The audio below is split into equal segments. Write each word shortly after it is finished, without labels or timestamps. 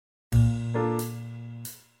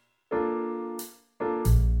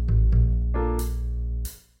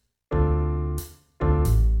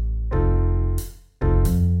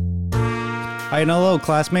and hello,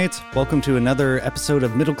 classmates. Welcome to another episode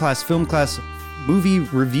of Middle Class Film Class Movie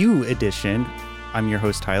Review Edition. I'm your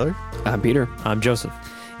host, Tyler. I'm Peter. I'm Joseph.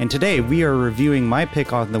 And today we are reviewing my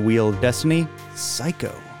pick on the Wheel of Destiny,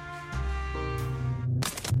 Psycho.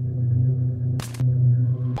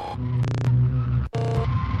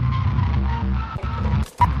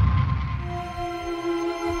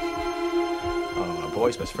 A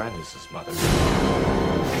boy's best friend is his mother.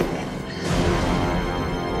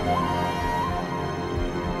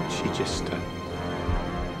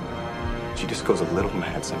 She just goes a little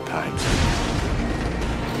mad sometimes.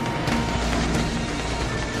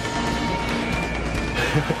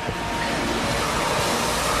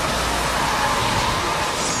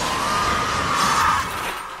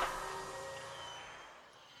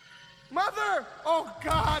 Mother! Oh,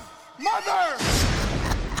 God! Mother!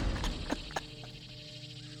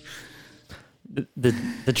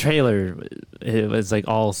 The trailer, it was like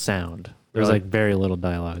all sound. There was like very little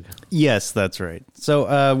dialogue. Yes, that's right.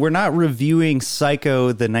 So we're not reviewing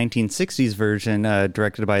Psycho, the 1960s version,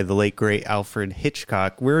 directed by the late great Alfred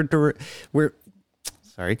Hitchcock. We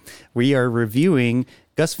are reviewing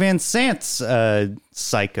Gus Van Sant's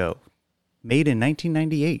Psycho, made in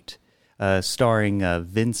 1998, starring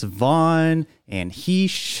Vince Vaughn and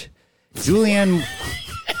Heesh, Julianne.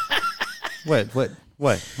 What?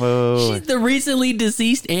 Whoa. She's the recently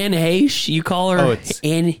deceased Anne Heche. You call her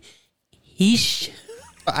Anne Heche.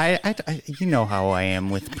 I you know how I am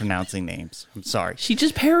with pronouncing names. I'm sorry. She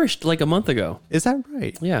just perished like a month ago. Is that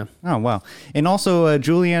right? Yeah. Oh, wow. And also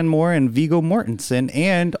Julianne Moore and Viggo Mortensen,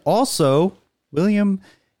 and also William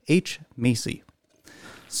H. Macy.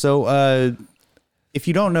 So if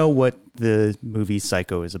you don't know what the movie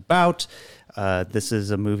Psycho is about, this is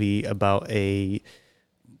a movie about a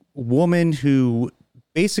woman who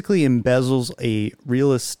basically embezzles a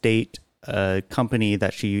real estate company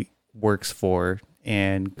that she works for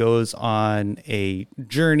and goes on a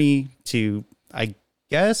journey to, I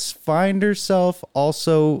guess, find herself,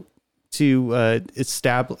 also to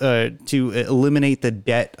eliminate the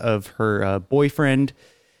debt of her boyfriend.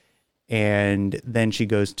 And then she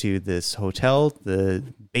goes to this hotel, the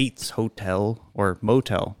Bates Hotel or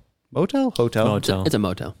Motel. Motel? Hotel? Motel. It's a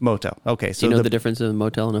motel. Motel. Okay. So Do you know the difference of a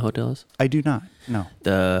motel and a hotel is? I do not. No.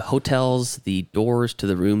 The hotels, the doors to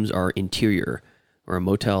the rooms are interior, or a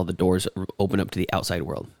motel, the doors open up to the outside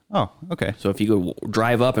world. Oh, okay. So if you go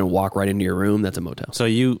drive up and walk right into your room, that's a motel. So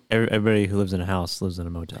everybody who lives in a house lives in a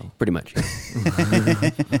motel. Pretty much.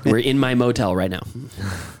 We're in my motel right now.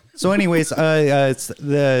 So anyways, it's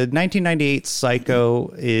the 1998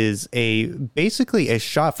 Psycho is basically a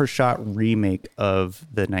shot-for-shot remake of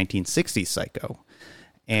the 1960s Psycho.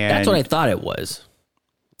 And That's what I thought it was.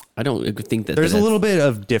 I don't think that there's a little bit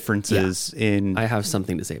of differences in. I have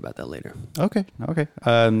something to say about that later. Okay.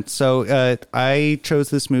 So I chose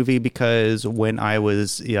this movie because when I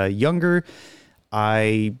was younger,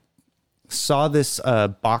 I saw this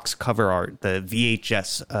box cover art, the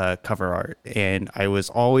VHS cover art, and I was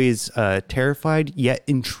always terrified yet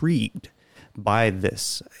intrigued by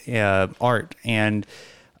this art, and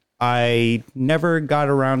I never got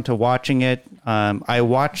around to watching it. I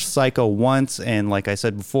watched Psycho once, and like I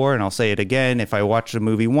said before, and I'll say it again, if I watched a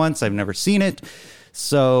movie once, I've never seen it.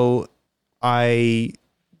 So I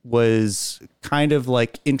was kind of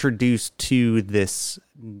like introduced to this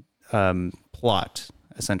plot,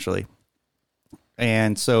 essentially.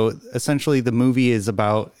 And so essentially the movie is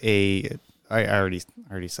about I already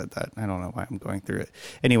said that. I don't know why I'm going through it.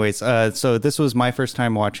 Anyways, so this was my first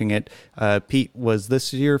time watching it. Pete, was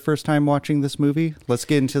this your first time watching this movie? Let's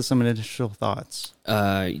get into some initial thoughts. The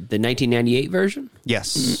 1998 version?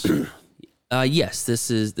 Yes. Yes,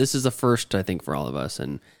 this is the first, I think, for all of us,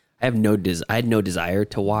 and I had no desire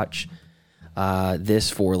to watch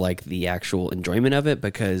this for like the actual enjoyment of it,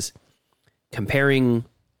 because comparing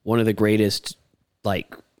one of the greatest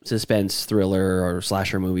like suspense thriller or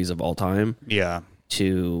slasher movies of all time,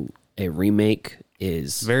 to a remake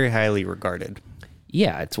is very highly regarded.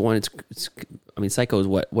 Yeah, it's I mean, Psycho is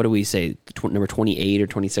what do we say, number 28 or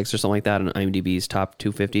 26 or something like that on IMDb's top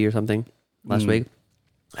 250 or something last week.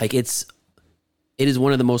 Like it is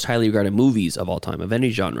one of the most highly regarded movies of all time, of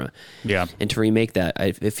any genre. Yeah. And to remake that,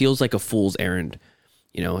 it feels like a fool's errand.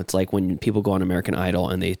 You know, it's like when people go on American Idol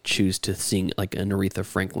and they choose to sing like an Aretha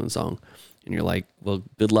Franklin song. And you're like, well,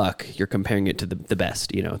 good luck. You're comparing it to the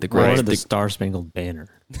best, you know, the greatest. Or the Star Spangled Banner.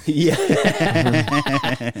 Yeah.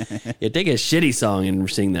 Yeah, take a shitty song and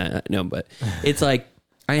sing that. No, but it's like,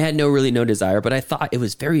 I had no desire, but I thought it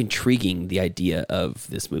was very intriguing, the idea of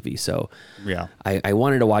this movie. So yeah, I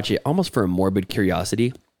wanted to watch it almost for a morbid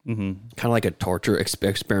curiosity. kind of like a torture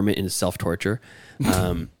experiment in self-torture.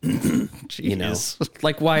 You know,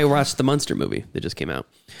 like why watch the Munster movie that just came out.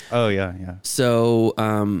 Oh yeah. So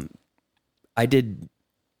I didn't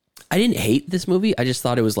hate this movie. I just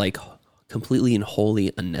thought it was like completely and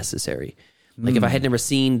wholly unnecessary. Like if I had never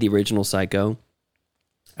seen the original Psycho,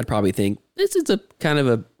 I'd probably think this is a kind of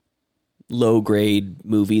a low grade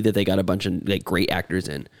movie that they got a bunch of like great actors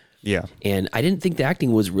in. Yeah. And I didn't think the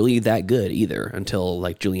acting was really that good either until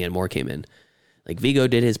like Julianne Moore came in. Like Vigo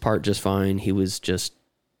did his part just fine. He was just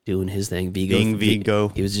doing his thing. Being Vigo.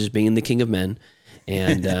 He was just being the king of men.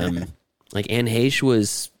 And like Anne Heche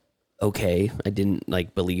was okay. I didn't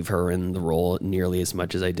like believe her in the role nearly as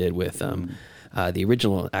much as I did with the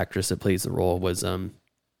original actress that plays the role was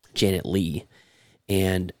Janet Leigh.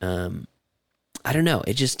 And I don't know.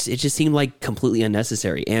 It just seemed like completely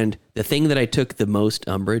unnecessary. And the thing that I took the most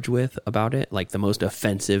umbrage with about it, like the most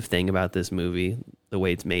offensive thing about this movie, the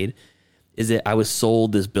way it's made, is that I was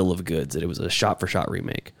sold this bill of goods that it was a shot-for-shot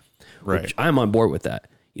remake. Right. Which I'm on board with that.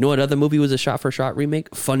 You know what other movie was a shot-for-shot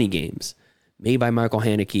remake? Funny Games. Made by Michael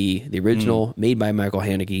Haneke, the original, made by Michael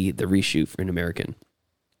Haneke, the reshoot for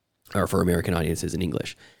American audiences in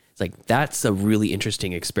English. It's like, that's a really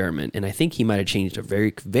interesting experiment. And I think he might have changed a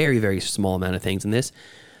very, very, very small amount of things in this.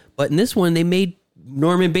 But in this one, they made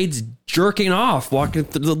Norman Bates jerking off, looking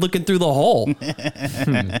through the hole.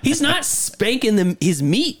 He's not spanking his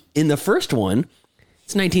meat in the first one.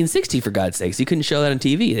 It's 1960, for God's sakes. You couldn't show that on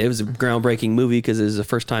TV. It was a groundbreaking movie because it was the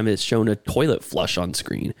first time it's shown a toilet flush on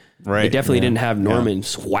screen. Right. They definitely didn't have Norman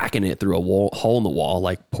whacking it through a hole in the wall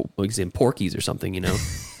like he's in Porky's or something, you know?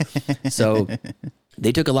 So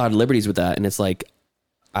they took a lot of liberties with that. And it's like,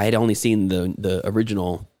 I had only seen the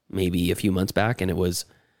original maybe a few months back, and it was,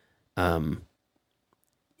 so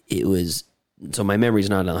my memory's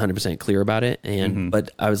not 100% clear about it. And,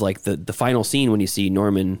 but I was like, the final scene when you see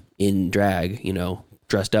Norman in drag, you know,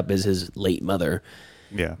 dressed up as his late mother.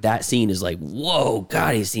 Yeah. That scene is like, whoa,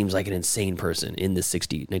 God, he seems like an insane person in the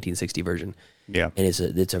 1960 version. Yeah. And it's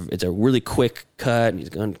a really quick cut, and he's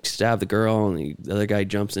going to stab the girl, and the other guy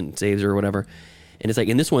jumps and saves her or whatever. And it's like,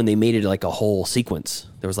 in this one, they made it like a whole sequence.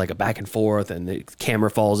 There was like a back and forth, and the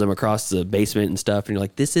camera follows him across the basement and stuff. And you're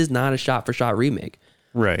like, this is not a shot-for-shot remake.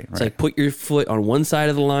 Right. It's like, put your foot on one side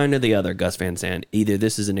of the line or the other, Gus Van Sant. Either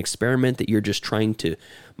this is an experiment that you're just trying to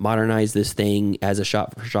modernize this thing as a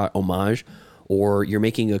shot-for-shot homage, or you're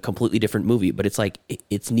making a completely different movie. But it's like,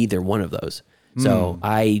 it's neither one of those. So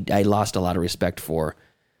I lost a lot of respect for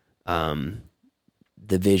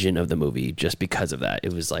the vision of the movie just because of that.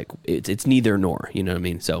 It was like, it's neither nor, you know what I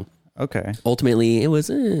mean? So Okay. ultimately, it was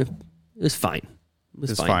fine. It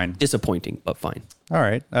was It's fine. fine. Disappointing, but fine. All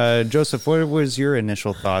right. Joseph, what was your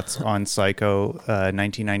initial thoughts on Psycho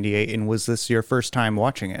 1998? And was this your first time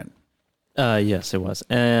watching it? Yes, it was.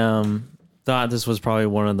 Thought this was probably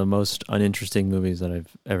one of the most uninteresting movies that I've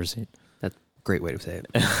ever seen. That's a great way to say it.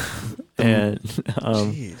 And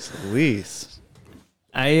Jeez Louise.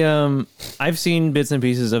 I've seen bits and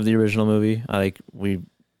pieces of the original movie.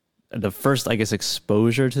 The first, I guess,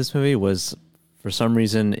 exposure to this movie was for some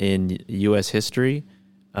reason in U.S. history,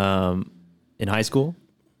 in high school,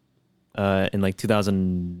 in like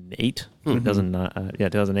 2008,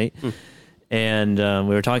 2008, and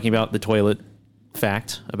we were talking about the toilet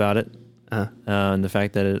fact about it, and the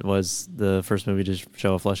fact that it was the first movie to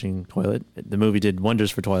show a flushing toilet. The movie did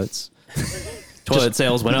wonders for toilets. Toilet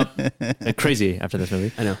sales went up like crazy after this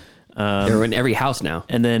movie. I know. They're in every house now.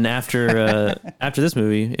 And then after this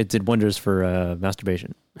movie, it did wonders for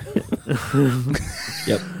masturbation.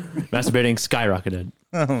 Yep. Masturbating skyrocketed,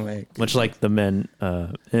 Oh, my. much like the men.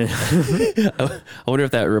 I wonder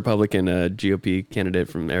if that Republican GOP candidate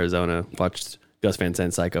from Arizona watched Gus Van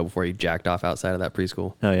Sant Psycho before he jacked off outside of that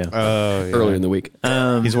preschool Oh yeah. Oh, yeah. earlier in the week.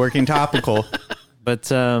 He's working topical. But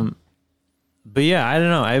yeah, I don't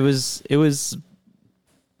know.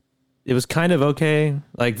 It was kind of okay.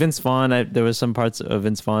 Like Vince Vaughn, there was some parts of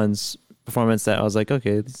Vince Vaughn's performance that I was like,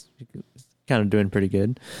 okay, it's kind of doing pretty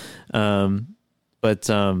good. But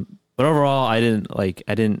overall, I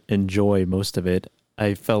didn't enjoy most of it.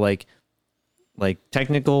 I felt like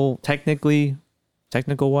technically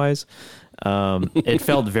wise, it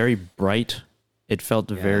felt very bright. It felt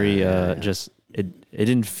very just it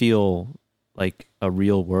didn't feel like a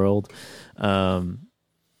real world.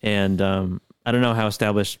 I don't know how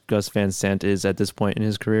established Gus Van Sant is at this point in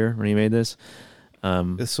his career when he made this.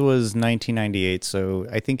 This was 1998, so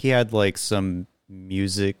I think he had like some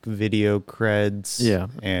music video creds,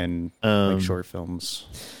 and like short films.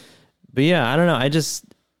 But yeah, I don't know.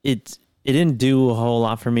 It didn't do a whole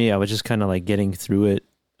lot for me. I was just kind of like getting through it.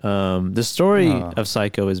 The story of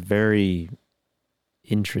Psycho is very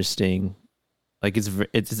interesting. Like it's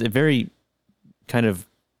a very kind of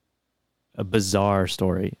a bizarre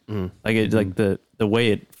story. Like like the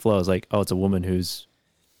way it flows. Like, oh, it's a woman who's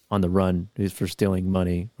on the run, who's for stealing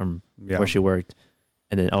money from where she worked,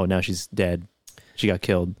 and then now she's dead. She got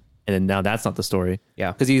killed, and then now that's not the story.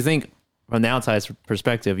 Yeah, because you think from the outside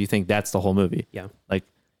perspective, you think that's the whole movie. Yeah, like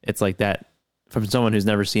it's like that. From someone who's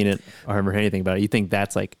never seen it or ever heard anything about it, you think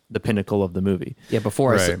that's like the pinnacle of the movie. Yeah,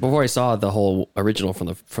 before I saw the whole original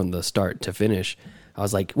from the start to finish, I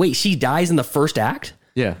was like, wait, she dies in the first act?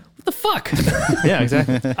 Yeah. What the fuck? Yeah,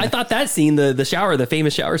 exactly. I thought that scene, the shower, the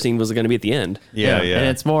famous shower scene, was going to be at the end. Yeah. And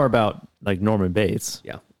it's more about like Norman Bates.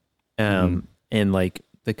 Yeah. And like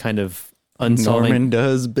the kind of unsolved. Norman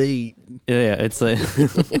does beat. Yeah, it's like,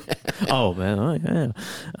 oh man,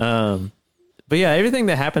 yeah. But yeah, everything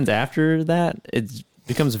that happens after that, it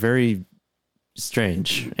becomes very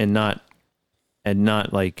strange and not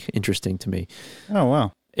like interesting to me. Oh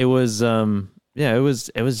wow. It was it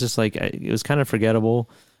was just like it was kind of forgettable.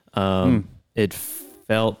 It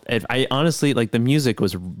felt I honestly, like, the music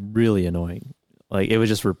was really annoying. Like it was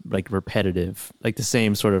just like repetitive, like the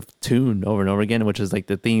same sort of tune over and over again, which is like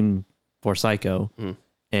the theme for Psycho.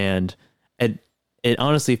 And it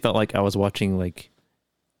honestly felt like I was watching like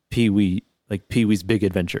Pee-wee's Big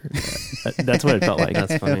Adventure. That's what it felt like.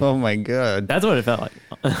 That's funny. Oh my god. That's what it felt like.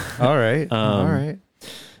 All right. All right.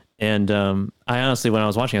 And I honestly, when I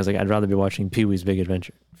was watching, I was like, I'd rather be watching Pee-wee's Big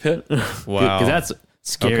Adventure. Wow. Because that's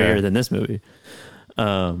scarier than this movie.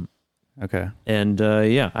 Okay. And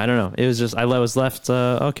yeah, I don't know. It was just, I was left,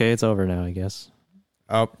 okay, it's over now, I guess.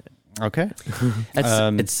 Oh, okay.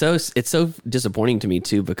 It's so disappointing to me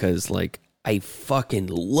too, because like I fucking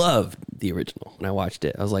loved the original when I watched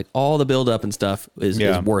it. I was like, all the build up and stuff is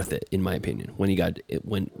worth it, in my opinion.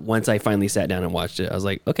 Once I finally sat down and watched it, I was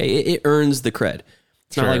like, okay, it earns the cred.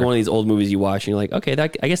 It's not like one of these old movies you watch and you're like, okay,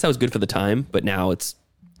 I guess that was good for the time, but now it's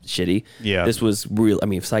shitty. Yeah. This was real. I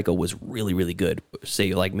mean, Psycho was really, really good.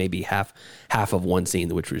 Say like maybe half of one scene,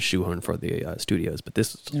 which was shoehorned for the studios, but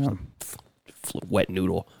this is wet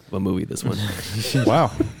noodle of a movie, this one.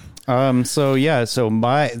 Wow. So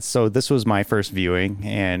this was my first viewing,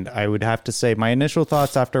 and I would have to say my initial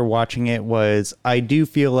thoughts after watching it was I do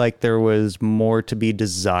feel like there was more to be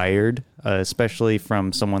desired, especially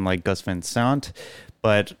from someone like Gus Van Sant.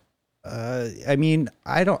 But I mean,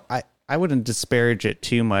 I wouldn't disparage it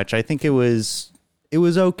too much. I think it was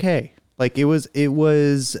okay. Like it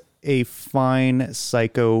was a fine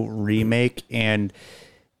Psycho remake, and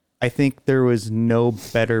I think there was no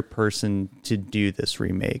better person to do this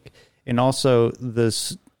remake. And also the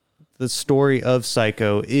story of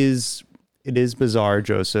Psycho is bizarre,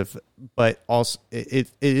 Joseph, but also it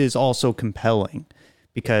is also compelling,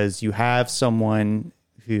 because you have someone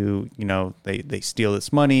who, they steal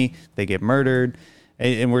this money, they get murdered,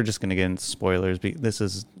 and we're just going to get into spoilers. This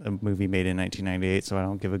is a movie made in 1998, so I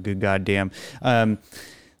don't give a good goddamn.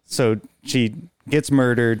 So she gets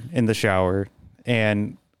murdered in the shower,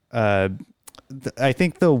 and I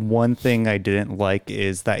think the one thing I didn't like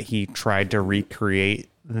is that he tried to recreate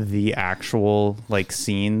the actual like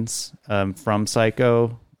scenes from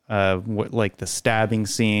Psycho, like the stabbing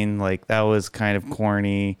scene, like that was kind of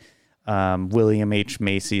corny. William H.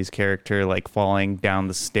 Macy's character like falling down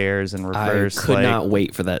the stairs in reverse. I could not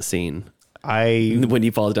wait for that scene. When he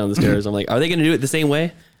falls down the stairs, I'm like, are they going to do it the same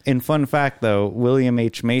way? And fun fact, though, William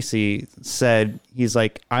H. Macy said, he's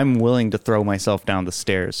like, I'm willing to throw myself down the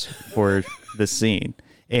stairs for the scene.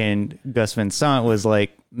 And Gus Van Sant was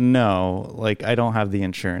like, no, like, I don't have the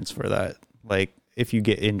insurance for that. Like, if you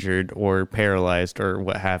get injured or paralyzed or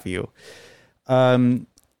what have you.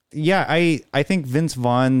 Yeah, I think Vince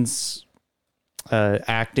Vaughn's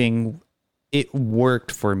acting, it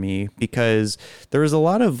worked for me, because there was a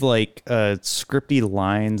lot of like scripty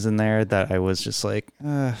lines in there that I was just like,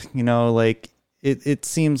 like it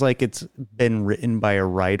seems like it's been written by a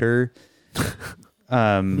writer.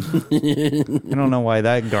 I don't know why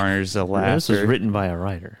that garners a laugh. This was written by a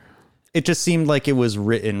writer. It just seemed like it was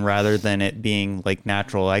written rather than it being like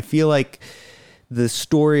natural. I feel like the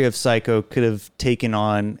story of Psycho could have taken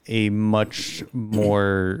on a much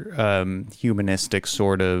more humanistic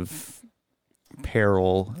sort of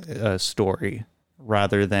peril story,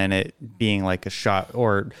 rather than it being like a shot,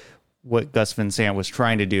 or what Gus Van Sant was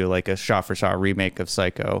trying to do, like a shot-for-shot remake of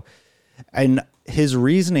Psycho. And his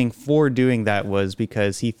reasoning for doing that was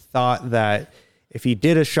because he thought that if he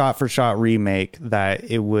did a shot-for-shot remake, that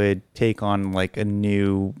it would take on like a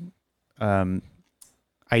new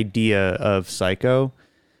idea of Psycho,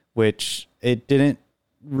 which it didn't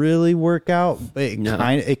really work out, but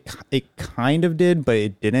it kind of did, but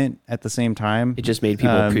it didn't at the same time. It just made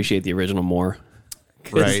people appreciate the original more.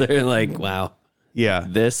 Because Right. they're like, wow, Yeah.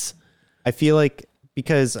 this. I feel like,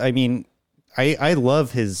 because I mean, I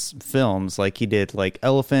love his films. Like he did like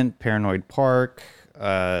Elephant, Paranoid Park,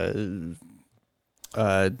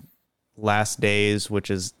 Last Days,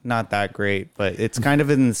 which is not that great, but it's kind of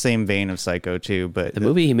in the same vein of Psycho too. But The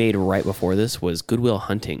movie he made right before this was Good Will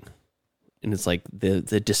Hunting. And it's like the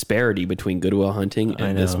disparity between Good Will Hunting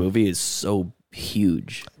and this movie is so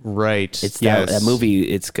huge. right, It's yes. that movie.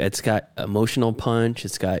 It's got emotional punch.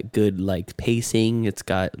 It's got good like pacing. It's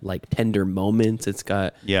got like tender moments. It's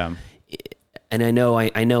got, Yeah, and I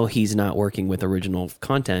know he's not working with original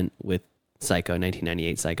content with Psycho,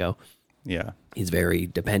 1998 Psycho. yeah, He's very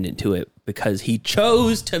dependent to it because he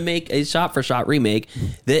chose to make a shot-for-shot remake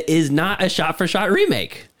that is not a shot-for-shot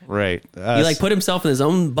remake. right. He like put himself in his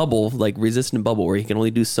own bubble, like resistant bubble, where he can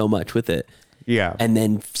only do so much with it, yeah, and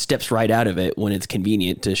then steps right out of it when it's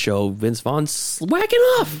convenient to show Vince Vaughn whacking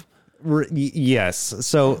off. Yes.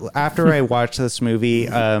 So after I watched this movie,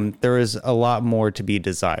 there was a lot more to be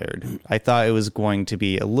desired. I thought it was going to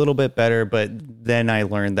be a little bit better, but then I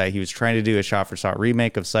learned that he was trying to do a shot-for-shot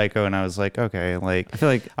remake of Psycho, and I was like, okay, like I feel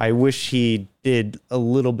like I wish he did a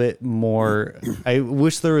little bit more. I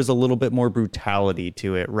wish there was a little bit more brutality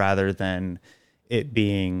to it rather than it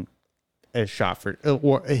being a shot for,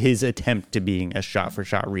 or his attempt to being a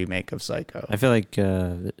shot-for-shot remake of Psycho. I feel like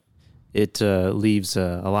it leaves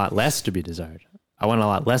a lot less to be desired. I want a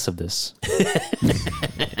lot less of this.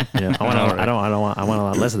 I want a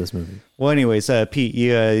lot less of this movie. Well, anyways, Pete,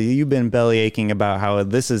 you've been belly aching about how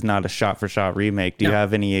this is not a shot-for-shot remake. Do you No.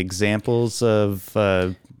 have any examples of?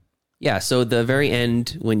 Yeah, so the very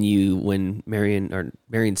end when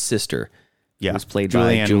Marion's sister, Yeah, was played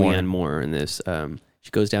Julianne by Julianne Moore in this,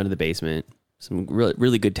 she goes down to the basement. Some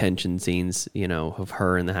really good tension scenes, of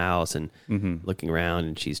her in the house and looking around,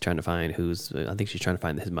 and she's trying to find I think she's trying to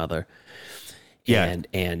find his mother. Yeah.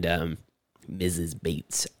 And Mrs.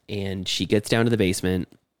 Bates. And she gets down to the basement.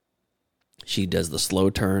 She does the slow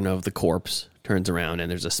turn of the corpse, turns around, and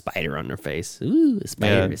there's a spider on her face. Ooh, a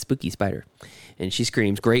spider, Yeah. a spooky spider. And she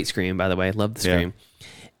screams. Great scream, by the way. Love the Yeah. scream.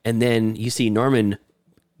 And then you see Norman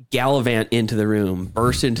gallivant into the room,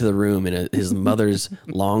 burst into the room in his mother's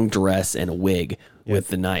long dress and a wig with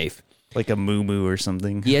the knife. like a moo or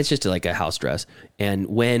something? Yeah, it's just like a house dress. And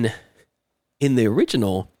when in the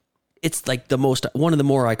original, it's like one of the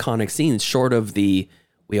more iconic scenes, short of the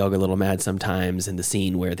 "We All Get a Little Mad Sometimes" and the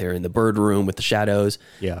scene where they're in the bird room with the shadows.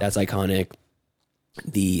 Yeah. That's iconic.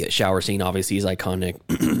 The shower scene obviously is iconic.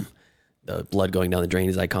 The blood going down the drain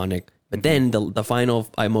is iconic. But then the final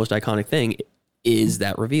most iconic thing is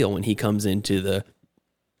that reveal when he comes into the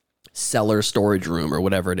cellar storage room or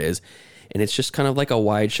whatever it is. And it's just kind of like a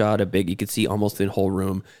wide shot, you could see almost the whole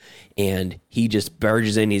room. And he just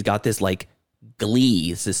barges in. He's got this like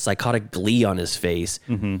glee, this psychotic glee on his face.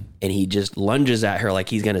 And he just lunges at her like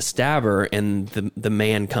he's going to stab her. And the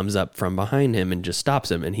man comes up from behind him and just stops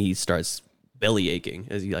him. And he starts belly aching,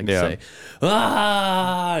 as you like to say.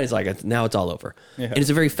 Ah! It's like, now it's all over. And it's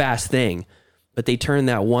a very fast thing. But they turn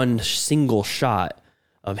that one single shot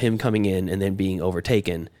of him coming in and then being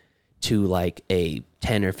overtaken to like a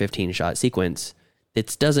 10 or 15 shot sequence.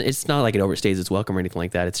 It's not like it overstays its welcome or anything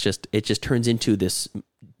like that. It just turns into this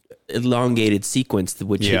elongated sequence,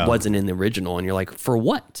 which it wasn't in the original. And you're like, for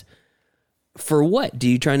what? For what? Do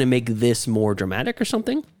you trying to make this more dramatic or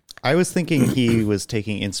something? I was thinking he was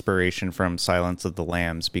taking inspiration from Silence of the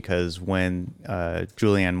Lambs, because when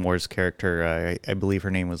Julianne Moore's character, I believe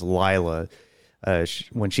her name was Lila,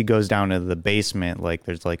 when she goes down to the basement, like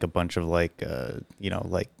there's like a bunch of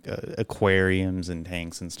aquariums and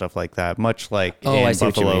tanks and stuff like that, much like I in see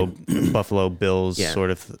what you Buffalo Bill's Yeah.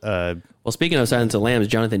 sort of. Well, speaking of Silence of the Lambs,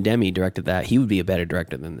 Jonathan Demme directed that. He would be a better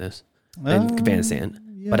director than this, than Van Sant.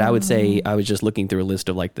 But I would say, I was just looking through a list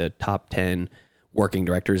of like the top 10 working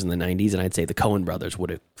directors in the 90s, and I'd say the Coen brothers would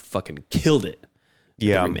have fucking killed it.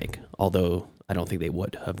 Yeah. The remake, although I don't think they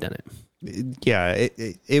would have done it. Yeah,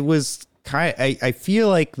 it was kind. I feel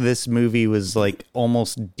like this movie was like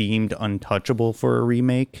almost deemed untouchable for a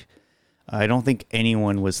remake. I don't think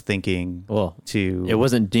anyone was thinking It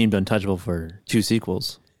wasn't deemed untouchable for 2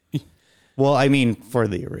 sequels. Well, I mean, for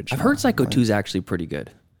the original. I've heard Psycho 2 is actually pretty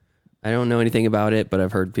good. I don't know anything about it, but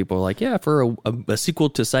I've heard people like, yeah, for a sequel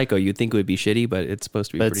to Psycho, you'd think it would be shitty, but it's supposed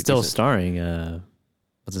to be But pretty it's still decent. starring,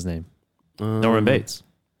 what's his name? Norman Bates.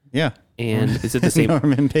 Yeah. And is it the same?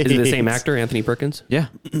 Norman Is it the same Bates. actor, Anthony Perkins? Yeah,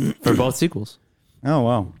 for both sequels. Oh,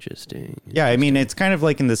 wow. Interesting. Yeah, I mean, it's kind of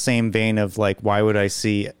like in the same vein of like, why would I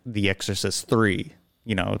see The Exorcist 3?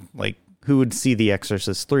 Like, who would see The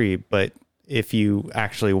Exorcist 3? But if you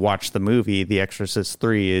actually watch the movie, The Exorcist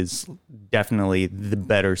 3 is definitely the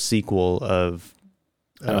better sequel of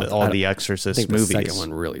all the Exorcist I think movies. the second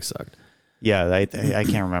one really sucked. Yeah, I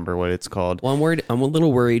can't remember what it's called. Well, I'm a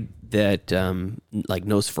little worried that like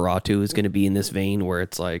Nosferatu is going to be in this vein where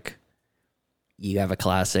it's like you have a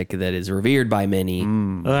classic that is revered by many.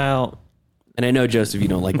 Well, And I know, Joseph, you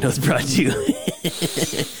don't like Nosferatu.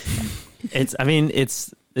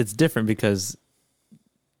 it's different because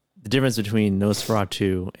the difference between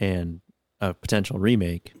Nosferatu and a potential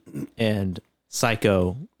remake and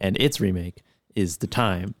Psycho and its remake is the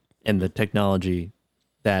time and the technology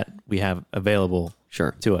that we have available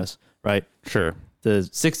Sure. to us, right? Sure. The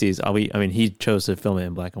 60s, he chose to film it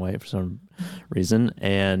in black and white for some reason,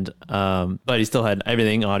 and but he still had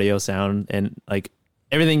everything, audio, sound, and like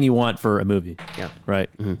everything you want for a movie. Yeah. Right?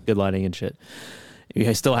 Good lighting and shit.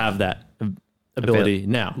 You still have that ability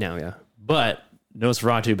now. Now, yeah. But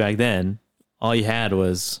Nosferatu back then, all you had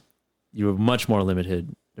was, you were much more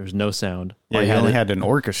limited. There was no sound. Yeah, All you you only had had an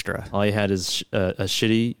orchestra. all you had is a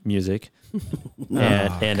shitty music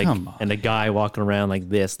and a guy walking around like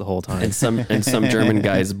this the whole time. And some German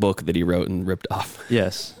guy's book that he wrote and ripped off.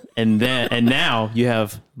 Yes. And now you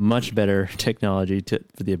have much better technology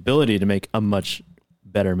for the ability to make a much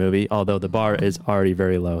better movie, although the bar is already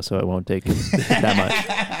very low, so it won't take that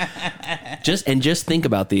much. Just think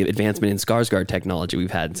about the advancement in Skarsgård technology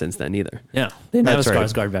we've had since then either. Yeah. They didn't have a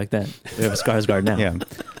That's right. Skarsgård back then. We have a Skarsgård now. Yeah.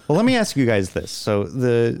 Well, let me ask you guys this. So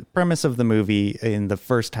the premise of the movie in the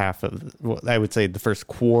first half of, well, I would say the first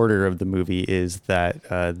quarter of the movie is that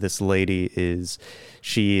this lady is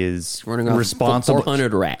Running off responsible.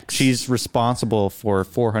 400 racks. She's responsible for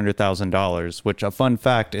 $400,000, which a fun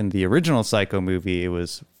fact, in the original Psycho movie, it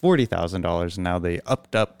was $40,000. Now they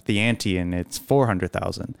upped up the ante and it's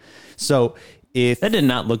 $400,000. So if, That did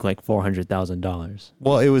not look like $400,000.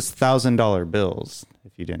 well, it was $1,000 bills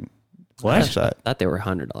if you didn't What? catch that. I thought they were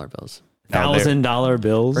 $100 bills. No, they're- $1,000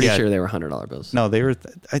 bills? Pretty Yeah. sure they were $100 bills. No, they were,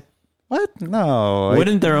 what? No.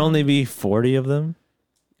 Wouldn't there only be 40 of them?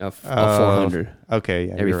 Of 400. Okay,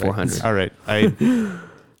 yeah, Every you're right. 400. All right,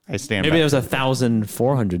 I stand. Maybe back. it was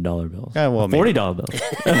 $1,400 bills. Yeah, well, maybe. $40 bills.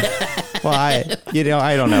 Well, I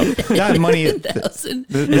don't know. That money, It's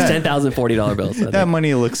 $10,040 bills. I that think.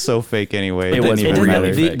 money looks so fake anyway. It It was didn't even really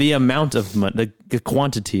matter. fake. The amount of money, the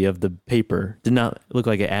quantity of the paper did not look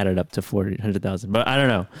like it added up to 400,000. But I don't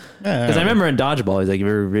know, because I remember in Dodgeball, he's like,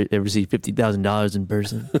 "You ever see $50,000 in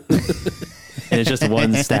person?" And it's just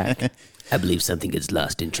one stack. I believe something gets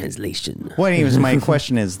lost in translation. Well, anyways, my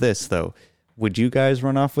question is this though: would you guys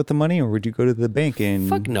run off with the money, or would you go to the bank and?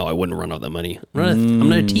 Fuck no, I wouldn't run off that money. I'm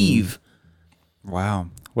not a thief. Wow.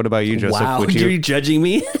 What about you, Joseph? Wow, Would you're you? judging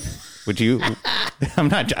me? Would you? I'm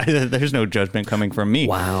not. There's no judgment coming from me.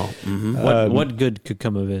 Wow. Mm-hmm. What good could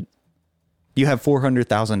come of it? You have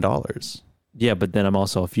 $400,000. Yeah, but then I'm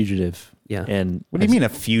also a fugitive. Yeah. And What do you mean a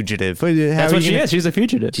fugitive? that's what she is. She's a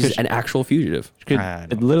fugitive. She's an actual fugitive. I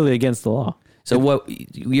don't Literally against the law. So what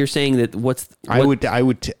you're saying that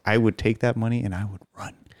I would take that money and I would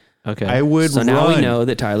run. Okay. I would. So run. now we know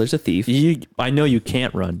that Tyler's a thief. I know you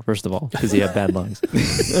can't run, first of all, because you have bad lungs.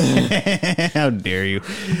 How dare you?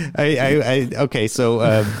 Okay,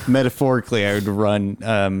 so metaphorically, I would run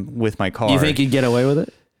with my car. You think you'd get away with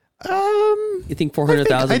it? You think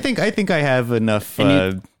 400,000? I think I have enough.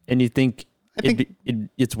 And you think, I think-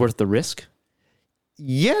 it's worth the risk?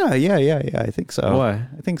 Yeah. I think so. Why?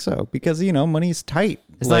 I think so because money's tight.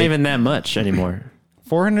 It's not even that much anymore.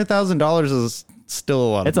 $400,000 is still a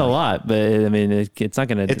lot. It's of a money. lot, but I mean, it's not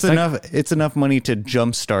going to. It's enough. It's enough money to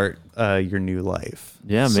jumpstart your new life.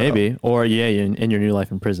 Yeah, So- maybe. Or in your new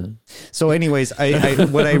life in prison. So, anyways, I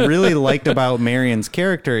what I really liked about Marion's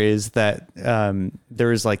character is that there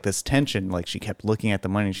was like this tension. Like she kept looking at the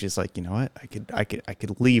money. She's like, you know what? I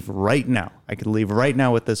could leave right now. I could leave right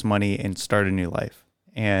now with this money and start a new life.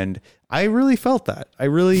 And I really felt that. I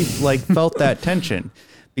really felt that tension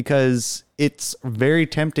because it's very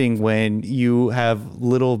tempting when you have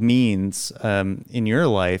little means in your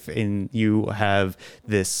life and you have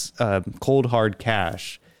this cold hard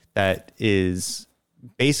cash that is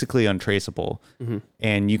basically untraceable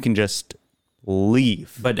and you can just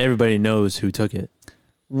leave. But everybody knows who took it.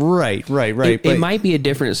 Right. It might be a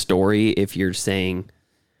different story if you're saying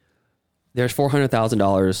there's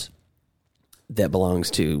 $400,000 that belongs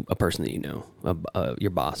to a person that you know,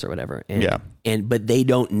 your boss or whatever. And, Yeah. but they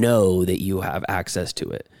don't know that you have access to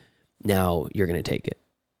it. Now you're going to take it.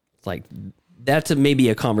 It's like that's maybe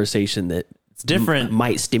a conversation that It's different.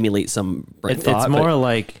 might stimulate some brain thought. It's more but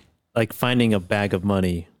like finding a bag of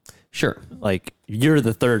money. sure. Like you're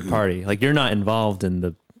the third party. Like you're not involved in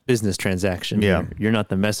the business transaction. Yeah. You're not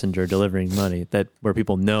the messenger delivering money where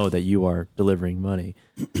people know that you are delivering money.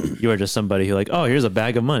 You are just somebody who like, oh, here's a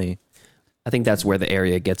bag of money. I think that's where the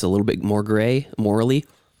area gets a little bit more gray morally.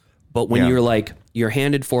 But when you're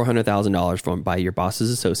handed $400,000 by your boss's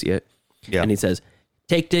associate, and he says,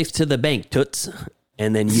 "Take this to the bank, toots,"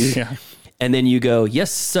 and then you go,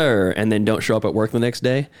 "Yes, sir," and then don't show up at work the next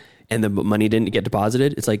day, and the money didn't get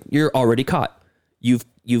deposited. It's like you're already caught.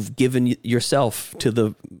 You've given yourself to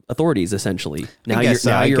the authorities essentially. Now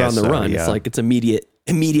you're on the run. Yeah. It's like it's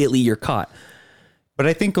immediately you're caught. But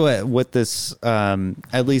I think what this,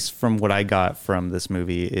 at least from what I got from this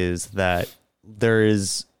movie, is that there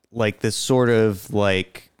is like this sort of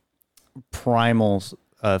like primal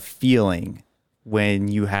feeling when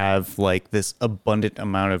you have like this abundant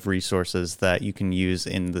amount of resources that you can use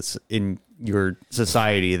in your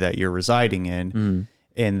society that you're residing in,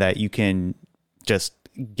 and that you can just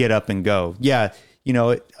get up and go. Yeah,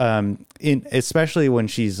 especially when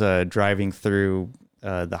she's driving through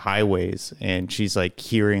the highways, and she's like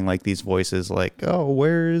hearing like these voices like, "Oh,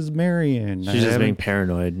 where is Marion?" She's just being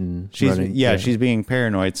paranoid and she's being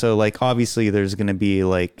paranoid. So like obviously there's going to be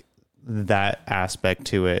like that aspect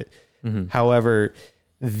to it. However,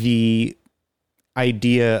 the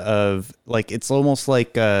idea of like, it's almost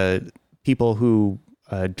like people who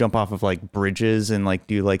jump off of like bridges and like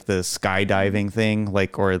do like the skydiving thing,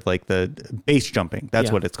 like, or like the base jumping.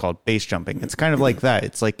 That's what it's called, base jumping. It's kind of like that.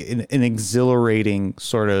 It's like an exhilarating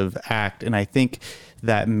sort of act. And I think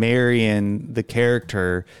that Marion, the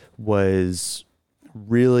character, was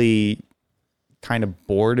really kind of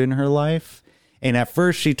bored in her life. And at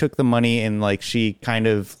first she took the money and like she kind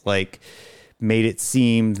of like made it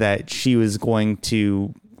seem that she was going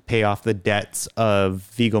to pay off the debts of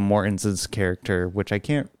Viggo Mortensen's character, which I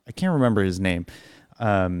can't remember his name,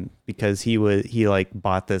 because he like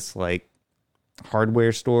bought this like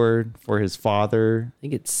hardware store for his father. I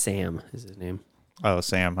think it's Sam is his name. Oh,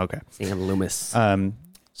 Sam. Okay. Sam Loomis.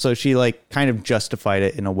 So she like kind of justified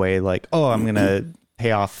it in a way like, oh, I'm going to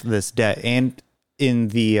pay off this debt. And in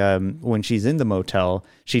the, when she's in the motel,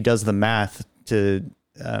 she does the math to,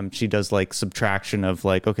 she does like subtraction of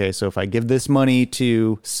like, okay, so if I give this money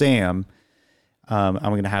to Sam, I'm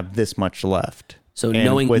going to have this much left. So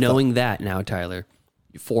knowing that now, Tyler,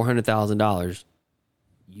 $400,000,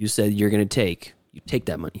 you said you take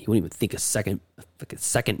that money. You wouldn't even think a second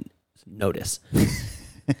notice,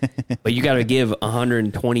 but you got to give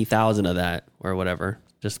 120,000 of that or whatever.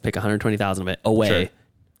 Just pick 120,000 of it away. Sure.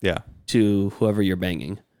 Yeah. To whoever you're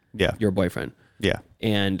banging. Yeah. Your boyfriend. Yeah.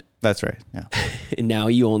 And that's right. Yeah. And now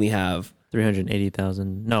you only have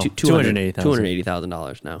 $380,000. No,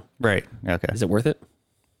 $280,000 now. Right. Okay. Is it worth it?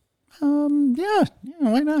 Yeah.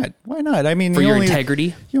 Why not? Why not? I mean, for your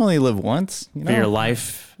integrity, you only live once. For your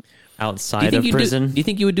life outside of prison. Do you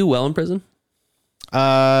think you would do well in prison?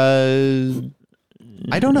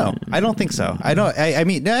 I don't know. I don't think so. I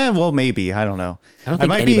mean, well, maybe. I don't know. I don't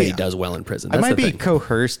think anybody does well in prison. That's I might be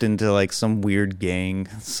coerced into like some weird gang.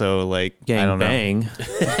 So like, I don't bang.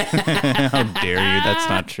 How dare you? That's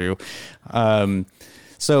not true.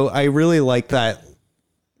 So I really like that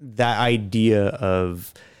idea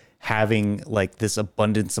of having like this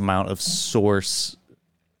abundance amount of source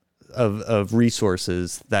of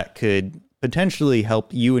resources that could potentially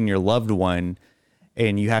help you and your loved one.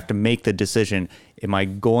 And you have to make the decision. Am I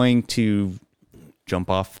going to jump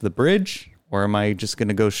off the bridge or am I just going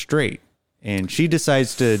to go straight? And she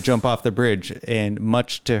decides to jump off the bridge, and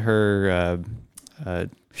much to her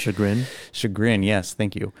chagrin. Yes.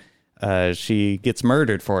 Thank you. She gets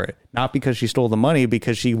murdered for it. Not because she stole the money,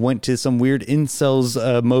 because she went to some weird incel's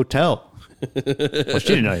motel. Well, she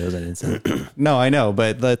didn't know he was an incel. No, I know,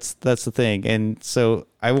 but that's the thing. And so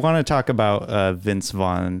I want to talk about Vince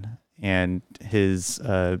Vaughn and his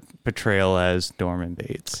portrayal as Norman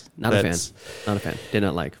Bates. Not a fan. Did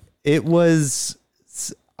not like. It was,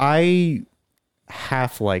 I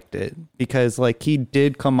half liked it because like he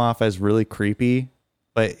did come off as really creepy,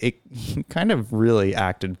 but he kind of really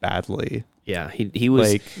acted badly. Yeah, he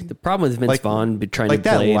was like, the problem with Vince Vaughn trying like to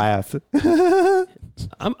play that laugh.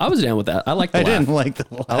 I was down with that. I like the laugh. I didn't like the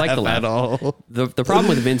laugh. I like the laugh at all. The problem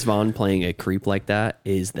with Vince Vaughn playing a creep like that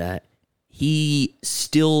is that he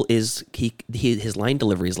still is his line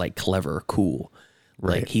delivery is like clever, cool.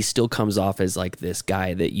 Right. Like he still comes off as like this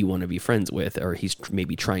guy that you want to be friends with, or he's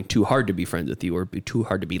maybe trying too hard to be friends with you, or be too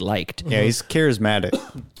hard to be liked. Yeah, he's charismatic.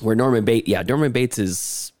 Where Norman Bates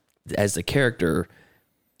is, as a character,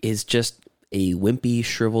 is just a wimpy,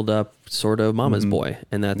 shriveled up sort of mama's boy,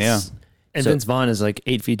 and that's And Vince Vaughn is like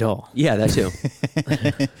 8 feet tall. Yeah, that too.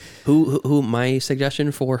 Who? My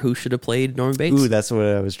suggestion for who should have played Norman Bates? Ooh, that's what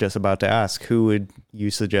I was just about to ask. Who would you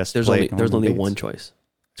suggest? There's only one choice.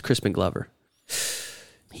 It's Crispin Glover.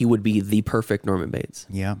 He would be the perfect Norman Bates.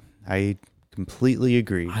 Yeah, I Completely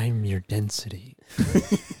agree. I'm your density.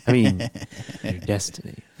 I mean, your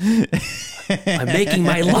destiny. I'm making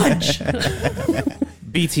my lunch.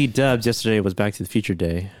 BT Dubs yesterday was Back to the Future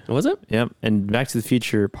Day. Was it? Yep. And Back to the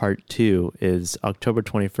Future Part 2 is October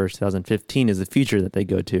 21st, 2015 is the future that they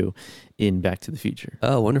go to in Back to the Future.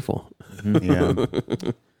 Oh, wonderful. Yeah.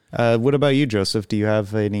 What about you, Joseph? Do you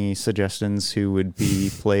have any suggestions who would be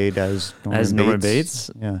played as Norman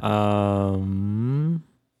Bates? Yeah.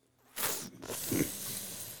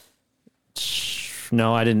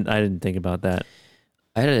 No, I didn't think about that.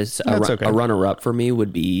 I had okay. a runner-up for me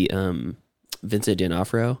would be Vincent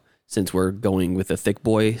D'Onofrio, since we're going with a thick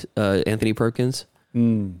boy Anthony Perkins.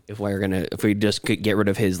 If we just could get rid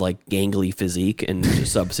of his like gangly physique and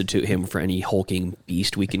just substitute him for any hulking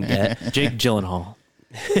beast we can get. Jake Gyllenhaal.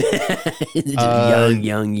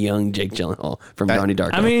 young Jake Gyllenhaal from Donnie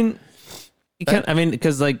Darko. I mean,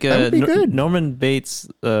 because like Norman Bates,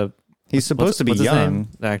 he's supposed to be what's his young name?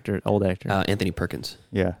 The old actor. Anthony Perkins.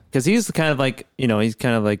 Yeah, because he's kind of like he's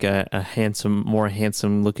kind of like a more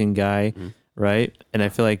handsome looking guy, right? And I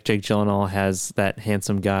feel like Jake Gyllenhaal has that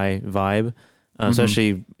handsome guy vibe,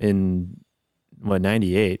 especially in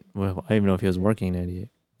 98. Well, I don't even know if he was working in 98.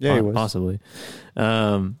 Yeah, he was. Possibly.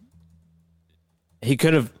 He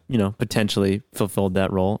could have, potentially fulfilled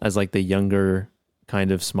that role as like the younger,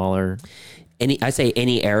 kind of smaller. Any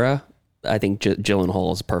era, I think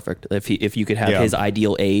Gyllenhaal is perfect. If you could have his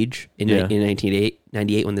ideal age in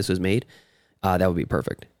 1998 when this was made, that would be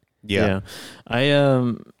perfect. Yeah.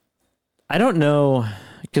 I don't know,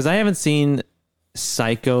 because I haven't seen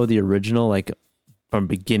Psycho the original like from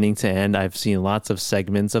beginning to end. I've seen lots of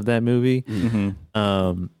segments of that movie,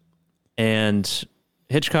 and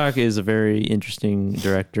Hitchcock is a very interesting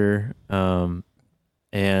director,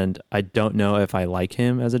 and I don't know if I like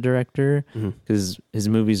him as a director because his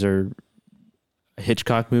movies are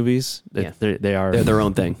Hitchcock movies. Yeah. They're their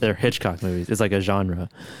own thing. They're Hitchcock movies. It's like a genre,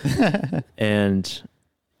 and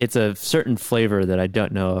it's a certain flavor that I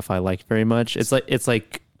don't know if I like very much. It's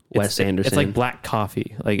like Wes Anderson. It's like black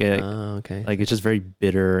coffee. Okay. Like it's just very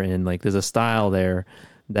bitter, and like there's a style there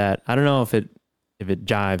that I don't know if it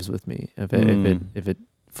jives with me, if it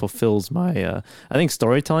fulfills my I think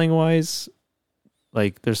storytelling wise,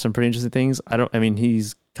 like there's some pretty interesting things.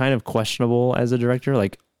 He's kind of questionable as a director,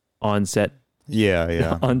 like on set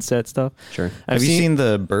on set stuff. Sure. Have you seen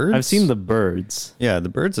The Birds? I've seen The Birds. Yeah, The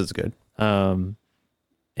Birds is good.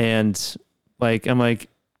 And like I'm like,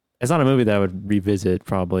 it's not a movie that I would revisit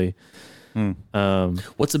probably.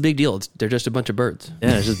 What's the big deal? They're just a bunch of birds.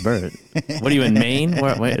 Yeah, it's just bird. What are you in Maine?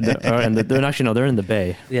 They're in the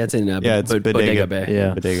Bay. Yeah, it's in it's Bodega Bay.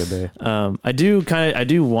 Yeah, Bodega Bay. I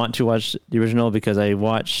do want to watch the original because I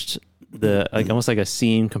watched the almost like a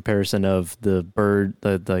scene comparison of the bird,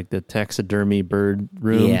 the taxidermy bird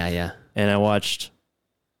room. Yeah. And I watched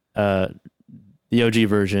the OG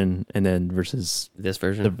version and then versus this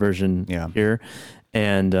version, the version here.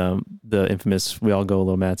 And the infamous "We all go a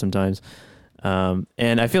little mad sometimes,"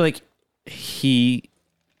 and I feel like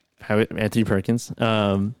Anthony Perkins.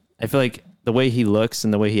 I feel like the way he looks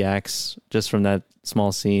and the way he acts, just from that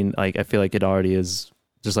small scene, like I feel like it already is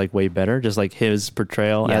just like way better. Just like his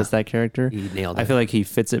portrayal as that character, he nailed it. I feel like he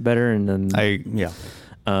fits it better. And then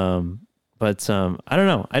but I don't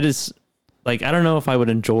know. I just like I don't know if I would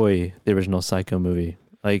enjoy the original Psycho movie.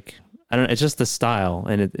 Like I don't. It's just the style,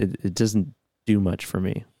 and it doesn't do much for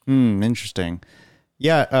me. Interesting.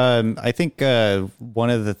 Yeah, I think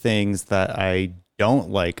one of the things that I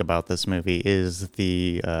don't like about this movie is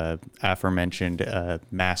the aforementioned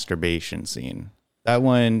masturbation scene. That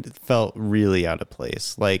one felt really out of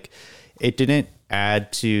place. Like, it didn't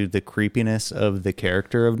add to the creepiness of the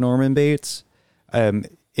character of Norman Bates.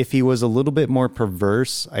 If he was a little bit more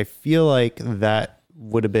perverse, I feel like that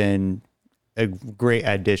would have been a great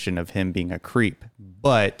addition of him being a creep.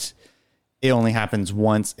 But it only happens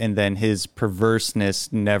once, and then his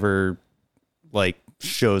perverseness never like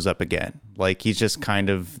shows up again. Like he's just kind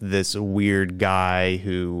of this weird guy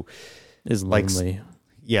who is lonely.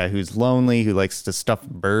 Who's lonely, who likes to stuff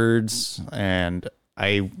birds. And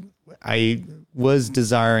I was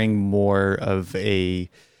desiring more of a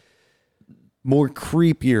more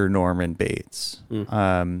creepier Norman Bates.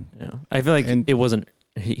 I feel like it wasn't.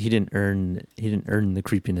 He didn't earn the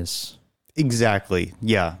creepiness. Exactly.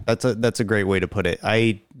 Yeah, that's a great way to put it.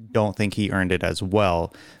 I don't think he earned it as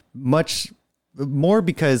well. Much more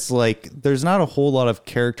because like there's not a whole lot of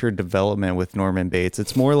character development with Norman Bates.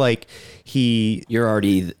 It's more like he's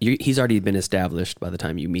already been established by the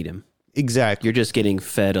time you meet him. Exactly. You're just getting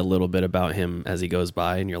fed a little bit about him as he goes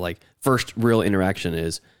by, and you're like, first real interaction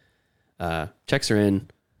is checks her in,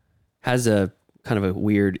 has a kind of a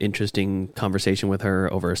weird, interesting conversation with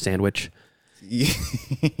her over a sandwich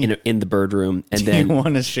in the bird room, and then you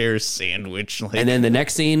want to share a sandwich, like, and then the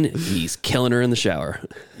next scene, he's killing her in the shower.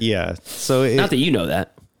 yeah. So Not that you know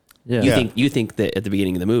that. Yeah. You think that at the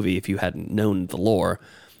beginning of the movie, if you hadn't known the lore,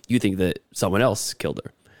 you think that someone else killed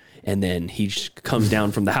her. And then he just comes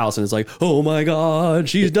down from the house and is like, "Oh my God,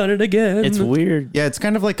 she's done it again." It's weird. yeah, it's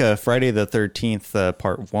kind of like a Friday the 13th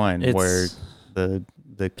part 1, It's- where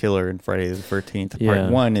the killer in Friday the 13th Yeah.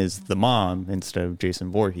 part 1 is the mom instead of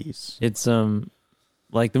Jason Voorhees. It's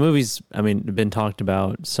like the movie's, I mean, been talked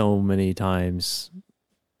about so many times.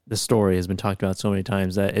 The story has been talked about so many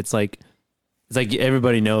times that it's like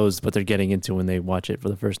everybody knows what they're getting into when they watch it for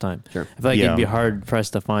the first time. Sure. I feel like Yeah. it'd be hard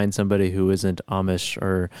pressed to find somebody who isn't Amish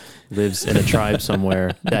or lives in a tribe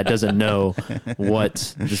somewhere that doesn't know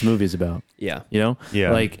what this movie is about. Yeah. You know?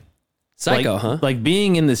 Yeah. Like Psycho, like, huh? Like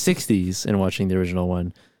being in the 60s and watching the original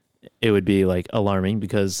one, it would be like alarming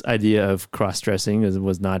because idea of cross-dressing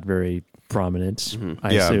was not very prominent,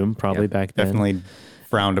 I Yeah. assume, probably back then. Definitely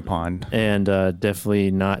frowned upon. And definitely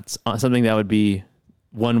not something that would be,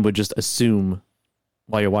 one would just assume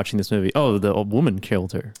while you're watching this movie, oh, the old woman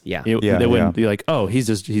killed her. Yeah. They wouldn't yeah. be like, oh,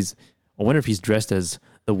 I wonder if he's dressed as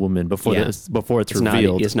the woman before Yeah. before it's It's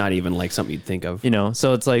revealed. it's not even like something you'd think of. You know,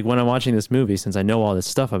 so it's like when I'm watching this movie, since I know all this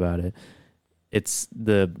stuff about it, it's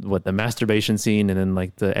the masturbation scene and then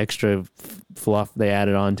like the extra fluff they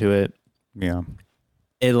added onto it. Yeah.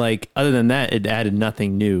 It like, other than that, it added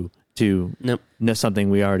nothing new to Nope. something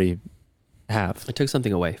we already have. It took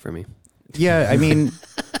something away from me, Yeah, I mean,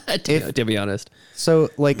 to be honest. so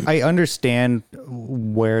like I understand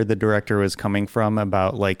where the director was coming from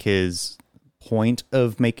about like his point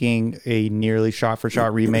of making a nearly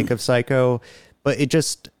shot-for-shot remake of Psycho, but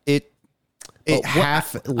it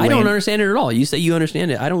half I don't understand it at all. You say you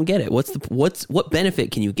understand it. I don't get it. What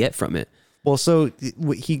benefit can you get from it? Well, so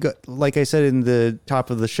he got, like I said in the top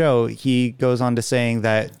of the show, he goes on to saying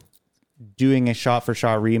that doing a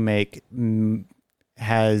shot-for-shot remake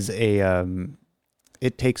has a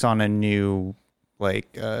it takes on a new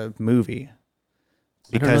like movie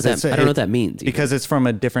I don't know what that means. even. because it's from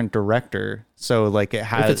a different director. So like it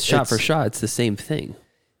has if it's shot for shot, it's the same thing.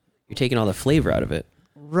 You're taking all the flavor out of it.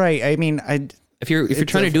 right. I mean, If you're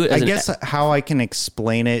trying to do it, as I guess how I can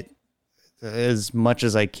explain it as much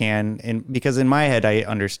as I can, and because in my head I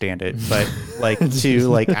understand it, but like to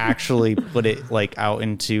like actually put it like out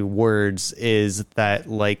into words is that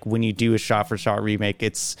like when you do a shot for shot remake,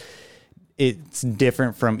 it's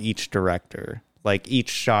different from each director. Like each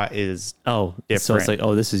shot is Oh, so different. it's like,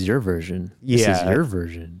 oh, this is your version. This Yeah. is your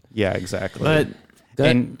version. yeah, exactly. But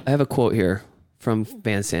and I have a quote here from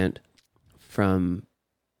Van Sant from,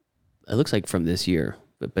 it looks like from this year,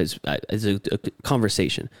 but it's a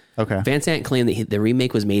conversation. okay, Van Sant claimed that the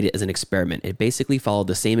remake was made as an experiment. It basically followed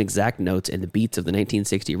the same exact notes and the beats of the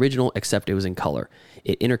 1960 original, except it was in color.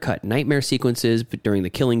 It intercut nightmare sequences during the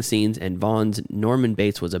killing scenes, and Vaughn's Norman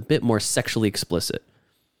Bates was a bit more sexually explicit.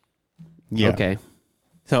 yeah. Okay.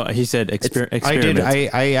 so he said experiment.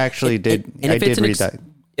 I actually did. And I if it's did an read ex- that.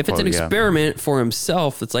 If it's quote, an yeah. experiment for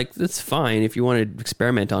himself, it's like, that's fine if you want to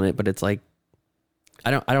experiment on it, but it's like, I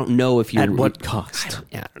don't know if you're At what cost?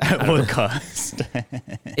 Yeah, At what cost?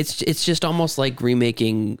 it's just almost like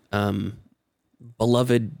remaking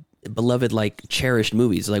beloved like cherished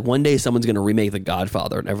movies. Like one day someone's gonna remake The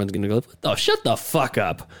Godfather and everyone's gonna go, "Oh, shut the fuck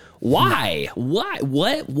up! Why?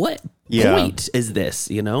 What Yeah. point is this?"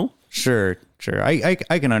 You know? Sure. I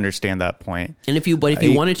can understand that point. And if you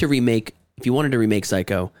wanted to remake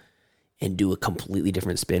Psycho and do a completely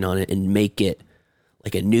different spin on it and make it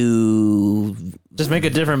like a new Just make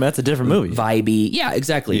it different. That's a different movie. vibey. Yeah,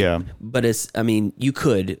 exactly. Yeah. But you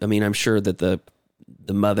could. I mean, I'm sure that the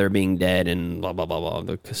mother being dead and blah, blah, blah, blah,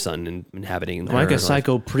 the son inhabiting Like her, a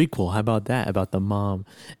Psycho prequel. How about that? About the mom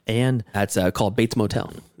and That's called Bates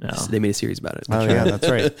Motel. No. They made a series about it. Oh yeah, that's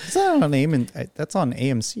right. Is that on that's on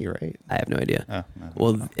AMC, right? I have no idea. No.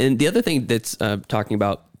 Well, and the other thing that's talking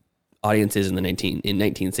about audiences in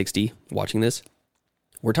 1960 watching this,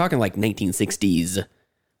 we're talking like 1960s,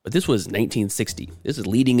 but this was 1960. This is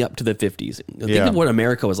leading up to the 50s. Think Yeah. of what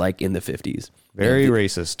America was like in the 50s. Very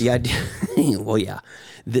racist. The idea, well, yeah,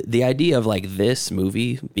 the idea of like this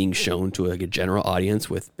movie being shown to like a general audience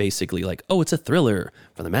with basically like, oh, it's a thriller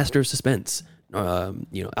from the master of suspense,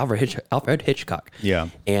 Alfred Hitchcock. Yeah.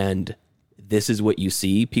 And this is what you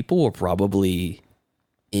see. People were probably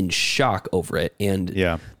in shock over it. And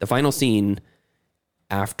Yeah. the final scene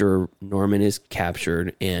after Norman is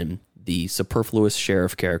captured and the superfluous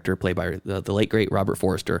sheriff character played by the late great Robert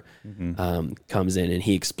Forster comes in and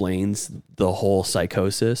he explains the whole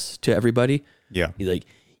psychosis to everybody. Yeah. He's like,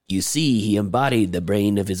 You see, he embodied the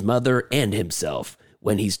brain of his mother and himself.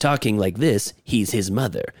 When he's talking like this, he's his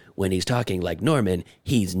mother. When he's talking like Norman,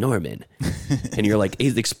 he's Norman. And you're like,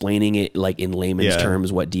 he's explaining it like in layman's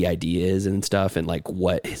terms what DID is and stuff, and like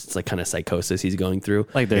what it's like kind of psychosis he's going through.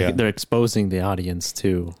 Like they're exposing the audience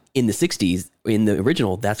to. In the 60s, in the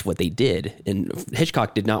original, that's what they did. And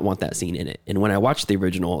Hitchcock did not want that scene in it. And when I watched the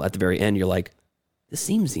original at the very end, you're like, this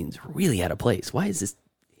scene seems really out of place. Why is this?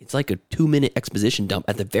 It's like a 2-minute exposition dump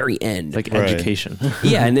at the very end. Like education.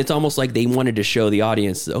 Yeah, and it's almost like they wanted to show the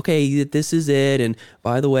audience, okay, this is it, and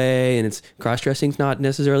by the way, and it's cross-dressing's not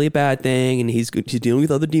necessarily a bad thing, and he's dealing with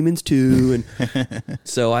other demons too, and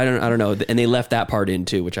so I don't know, and they left that part in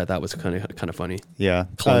too, which I thought was kind of funny. Yeah,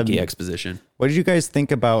 Clunky exposition. What did you guys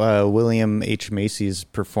think about William H. Macy's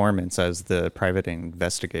performance as the private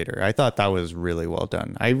investigator? I thought that was really well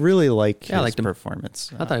done. I really like his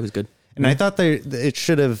performance. I thought it was good. And I thought there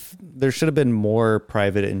should have been more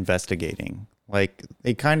private investigating. Like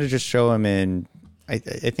they kind of just show him in. I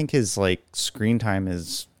think his like screen time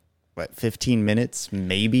is 15 minutes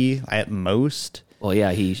maybe at most. Well,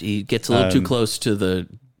 yeah, he gets a little too close to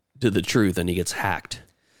the truth, and he gets hacked.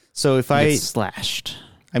 So if He gets slashed.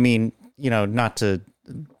 I mean, not to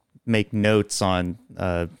make notes on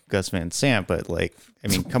Gus Van Sant, but like, I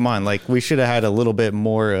mean, come on, like we should have had a little bit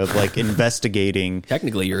more of like investigating.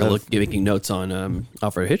 Technically, you're making notes on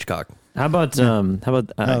Alfred Hitchcock. How about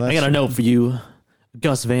I got a note for you,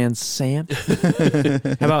 Gus Van Sant.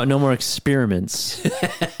 How about no more experiments?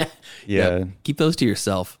 Yeah. Keep those to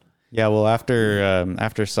yourself. Yeah, well,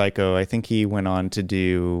 after Psycho, I think he went on to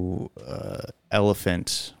do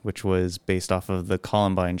Elephant, which was based off of the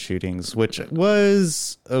Columbine shootings, which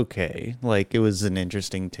was okay. Like, it was an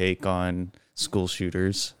interesting take on school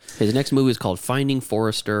shooters. His next movie is called Finding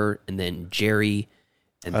Forrester, and then Jerry,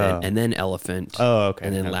 and then Elephant. Oh, okay.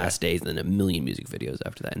 And then Last Days, and then a million music videos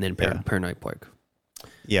after that, and then Paranoid Park.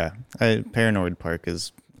 Yeah, Paranoid Park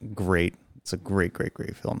is great. It's a great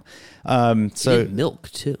film. So Milk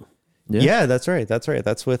too. Yeah, that's right. That's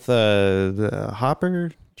with the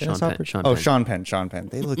Hopper. Sean Penn. Sean Penn.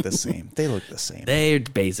 They look the same. They're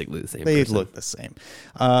basically the same. They person. look the same.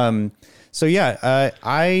 So yeah,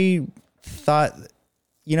 I thought,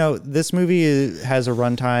 this movie has a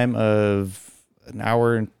runtime of an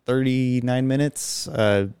hour and 39 minutes,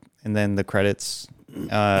 and then the credits.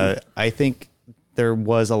 I think there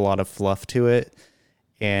was a lot of fluff to it,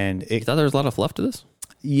 and You thought there was a lot of fluff to this?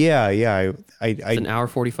 Yeah. It's an hour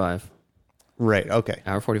 45. Right. Okay.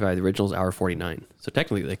 Hour 45. The original's hour 49. So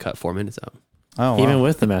technically, they cut 4 minutes out. Oh, wow. Even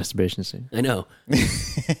with the masturbation scene. I know.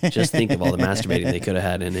 Just think of all the masturbating they could have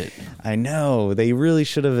had in it. I know. They really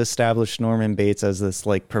should have established Norman Bates as this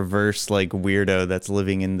like perverse like weirdo that's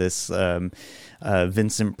living in this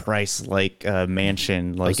Vincent Price like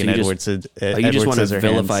mansion like in Edward Scissorhands. You just want to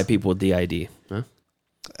vilify people with DID, huh?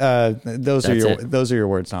 Those are your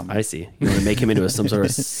words, not mine. I see. You want to make him into some sort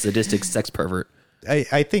of sadistic sex pervert.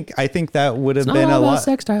 I think that would have been a lot.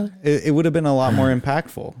 Sex, Tyler. It would have been a lot more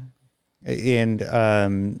impactful. And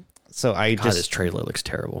so this trailer looks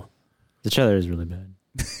terrible. The trailer is really bad.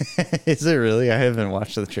 Is it really? I haven't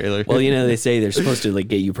watched the trailer. Well, they say they're supposed to like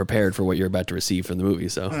get you prepared for what you're about to receive from the movie.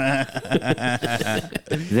 So,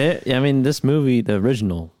 this movie, the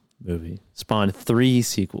original movie, spawned 3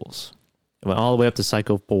 sequels. It went all the way up to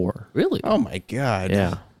Psycho 4. Really? Oh my god!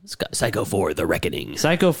 Yeah, Psycho 4: The Reckoning.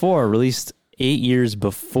 Psycho 4 released 8 years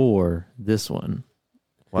before this one.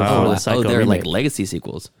 Wow. The Psycho they're remake. like legacy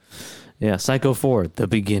sequels. Yeah, Psycho 4: The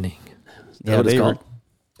Beginning. Is that what it's called?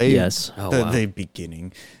 Yes. Oh, wow. The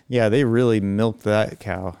beginning. Yeah, they really milked that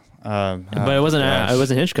cow. But it wasn't. It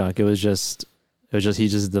wasn't Hitchcock. It was just he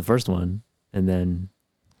just the first one, and then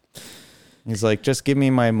he's like, just give me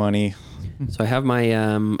my money. So I have my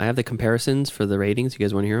I have the comparisons for the ratings. You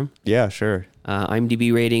guys want to hear them? Yeah, sure.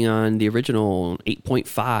 IMDb rating on the original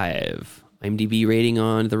 8.5. IMDb rating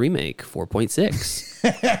on the remake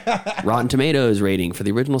 4.6. Rotten Tomatoes rating for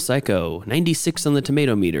the original Psycho 96 on the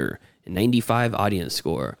tomato meter and 95 audience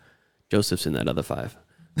score. Joseph's in that other 5.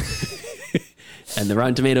 And the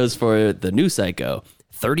Rotten Tomatoes for the new Psycho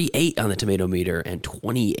 38 on the tomato meter and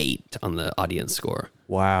 28 on the audience score.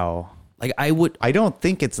 Wow. Like I don't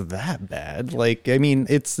think it's that bad. Like, I mean,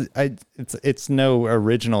 it's no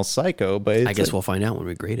original Psycho, but I guess we'll find out when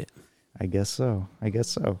we grade it. I guess so.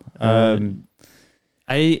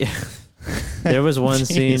 There was one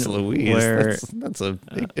scene Louise, where that's a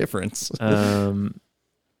big difference. when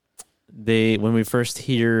we first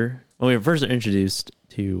are introduced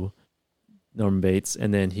to Norman Bates,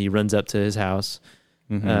 and then he runs up to his house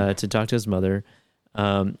to talk to his mother.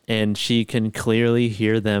 and she can clearly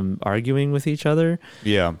hear them arguing with each other.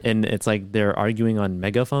 Yeah. And it's like they're arguing on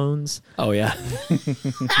megaphones. Oh yeah.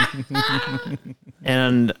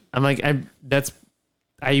 And I'm like,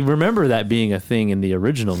 I remember that being a thing in the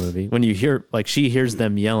original movie when you hear, like, she hears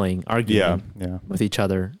them yelling, arguing with each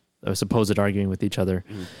other, supposed arguing with each other.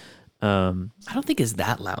 I don't think it's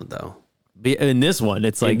that loud though. In this one,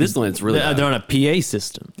 it's like this one, it's really they're on a PA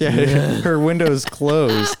system. Yeah. Her window is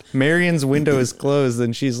closed. Marion's window is closed,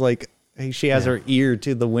 and she's like, she has her ear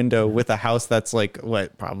to the window with a house that's like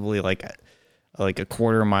what, probably like a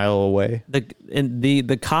quarter mile away.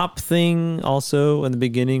 The cop thing also in the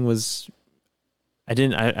beginning was, I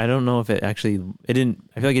don't know if it feel like it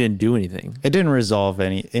didn't do anything. It didn't resolve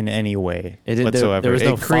in any way whatsoever. There was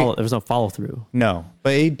There was no follow through. No,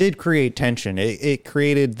 but it did create tension. It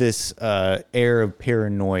created this air of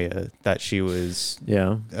paranoia that she was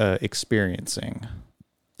experiencing.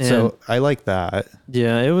 And so I like that.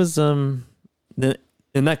 Yeah, it was in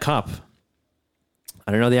that cop.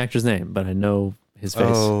 I don't know the actor's name, but I know his face.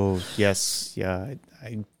 Oh yes, yeah.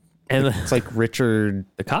 And it's like Richard,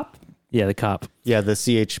 the cop. Yeah, the cop. Yeah, the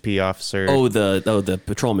CHP officer. The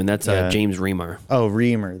patrolman. That's James Remar. Oh,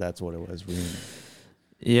 Reamer. That's what it was. Reamer.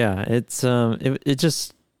 Yeah, it's it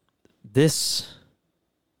just, this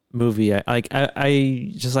movie. I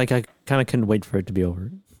kind of couldn't wait for it to be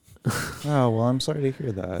over. Oh well, I'm sorry to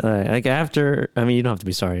hear that. Like after, I mean, you don't have to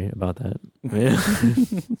be sorry about that.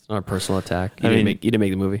 It's not a personal attack. You didn't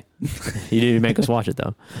make the movie. You didn't make us watch it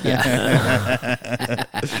though. Yeah.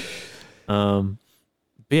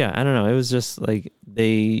 But yeah, I don't know. It was just like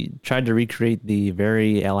they tried to recreate the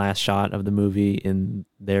very last shot of the movie in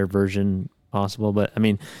their version possible. But I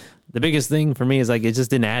mean, the biggest thing for me is like it just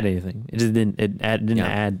didn't add anything. It just didn't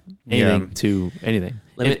add anything to anything.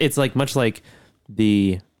 It's like much like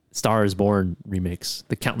the Star is Born remix,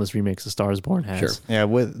 the countless remakes of Star is Born has. Sure. Yeah,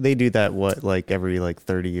 they do that every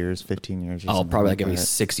 30 years, 15 years. Or Probably like every that.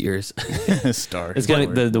 6 years. Star. It's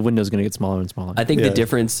gonna the window's gonna get smaller and smaller. I think the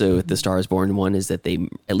difference with the Star is Born one is that they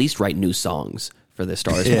at least write new songs for the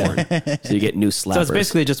Star is Born, so you get new slappers. So it's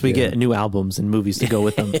basically just we get new albums and movies to go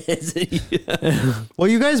with them. Well,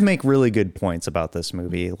 you guys make really good points about this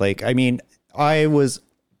movie. Like, I mean, I was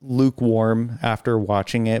lukewarm after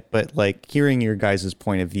watching it, but like hearing your guys'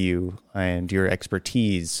 point of view and your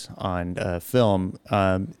expertise on film,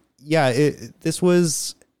 this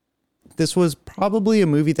was probably a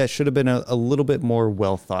movie that should have been a little bit more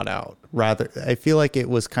well thought out. Rather, I feel like it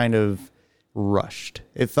was kind of rushed.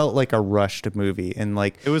 It felt like a rushed movie, and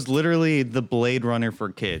like it was literally the Blade Runner for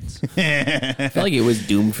kids. I felt like it was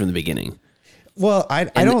doomed from the beginning. Well, I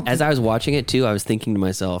don't. As I was watching it too, I was thinking to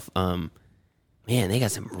myself, man, they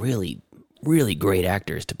got some really, really great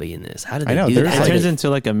actors to be in this. How did they do that? It turns into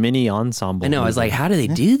like a mini ensemble. I know. I was like, how do they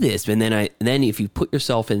do this? And then if you put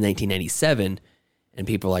yourself in 1997, and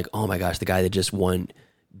people are like, oh my gosh, the guy that just won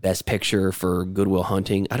Best Picture for Good Will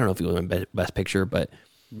Hunting. I don't know if he won Best Picture, but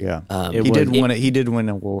yeah, he did win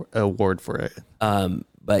an award for it.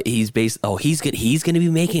 But he's going to be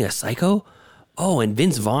making a Psycho. Oh, and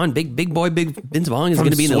Vince Vaughn, big boy Vince Vaughn is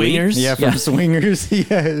going to be in the lead. Yeah, from Swingers.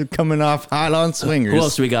 Yeah, coming off hot on Swingers. Who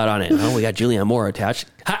else do we got on it? Oh, we got Julianne Moore attached.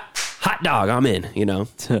 Hot dog, I'm in,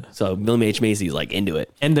 So William H. Macy's like into it.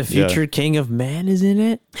 And the future King of Man is in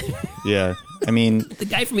it. Yeah. I mean, the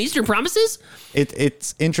guy from Eastern Promises?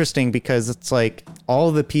 It's interesting because it's like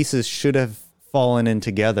all the pieces should have fallen in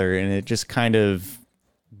together and it just kind of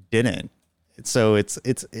didn't. So it's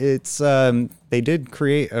they did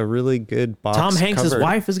create a really good box Tom Hanks' cover.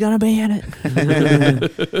 wife is gonna be in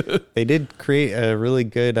it. They did create a really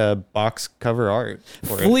good box cover art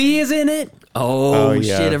for Flea is in it. Oh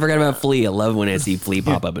yeah. Shit, I forgot about Flea. I love when I see Flea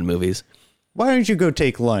pop up in movies. Why don't you go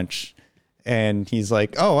take lunch? And he's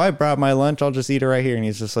like, oh, I brought my lunch, I'll just eat it right here. And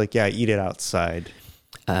he's just like, yeah, eat it outside.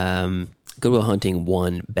 Good Will Hunting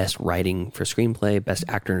won Best Writing for Screenplay, Best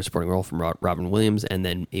Actor in a Supporting Role from Robin Williams, and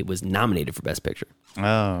then it was nominated for Best Picture.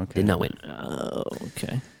 Oh, okay. Did not win. Oh,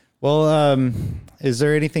 okay. Well, is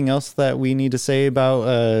there anything else that we need to say about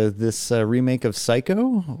this remake of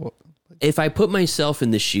Psycho? If I put myself in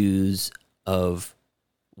the shoes of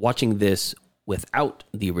watching this without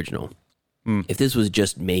the original, if this was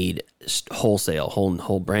just made wholesale,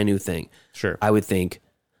 whole brand new thing, sure, I would think,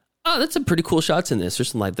 oh, that's some pretty cool shots in this. There's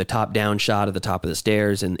some like the top down shot of the top of the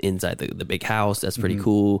stairs and inside the big house. That's pretty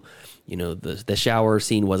cool. The shower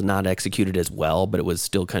scene was not executed as well, but it was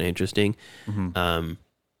still kind of interesting. I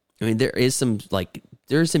mean, there are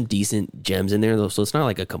some decent gems in there though, so it's not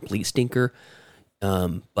like a complete stinker.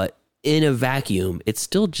 But in a vacuum, it's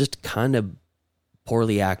still just kind of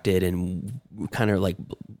poorly acted and kind of like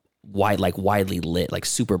widely lit, like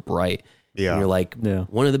super bright. Yeah. And you're like, Yeah.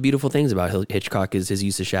 one of the beautiful things about Hitchcock is his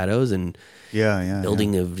use of shadows and Yeah.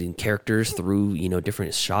 building of characters through,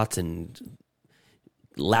 different shots and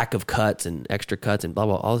lack of cuts and extra cuts and blah,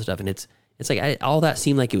 blah, all this stuff. And it's like, all that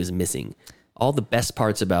seemed like it was missing. All the best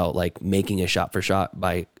parts about like making a shot for shot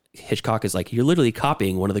by Hitchcock is like, you're literally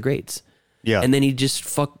copying one of the greats. Yeah. And then he just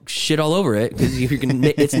fuck shit all over it because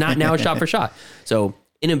it's not now a shot for shot. So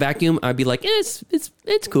in a vacuum, I'd be like, it's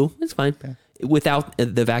cool. It's fine. Okay. Without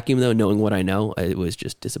the vacuum though, knowing what I know, it was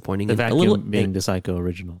just disappointing. The and vacuum a little, being the Psycho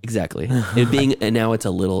original. Exactly. And now it's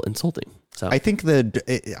a little insulting. So I think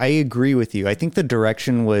I agree with you. I think the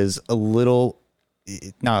direction was the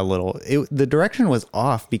direction was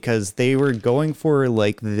off because they were going for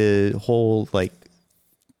like the whole like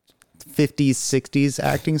 50s, 60s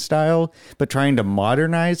acting style, but trying to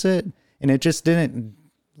modernize it. And it just didn't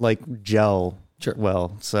like gel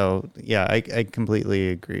well. So yeah, I completely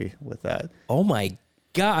agree with that. oh my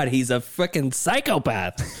God, he's a freaking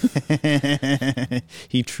psychopath.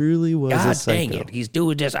 He truly was a God psycho. dang it. He's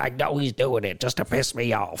doing this. I know he's doing it just to piss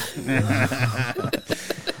me off.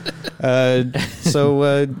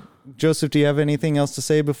 So Joseph, do you have anything else to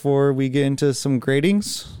say before we get into some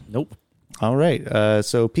gradings? Nope. All right.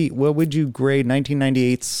 So Pete, what would you grade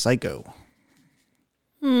 1998's Psycho?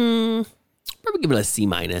 Probably give it a C-.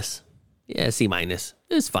 Yeah, C-.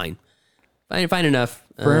 It's fine. Fine enough.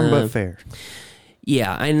 Firm but fair.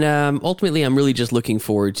 Yeah, and ultimately, I'm really just looking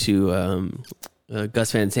forward to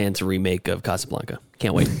Gus Van Sant's remake of Casablanca.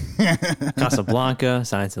 Can't wait. Casablanca,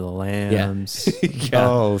 Silence of the Lambs.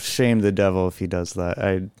 Oh, shame the devil if he does that.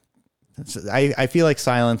 I feel like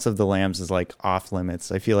Silence of the Lambs is like off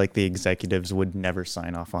limits. I feel like the executives would never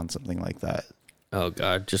sign off on something like that. Oh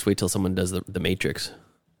God, just wait till someone does the Matrix.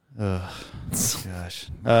 Gosh.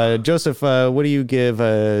 Joseph, what do you give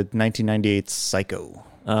 1998's Psycho?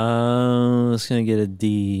 It's gonna get a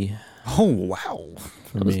D Oh, wow.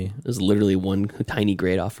 for me. There's literally one tiny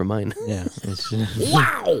grade off from mine. Yeah. It's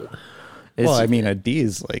Wow! Well, I mean, a D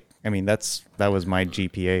is like, that was my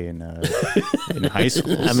GPA in high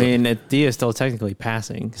school. I mean, a D is still technically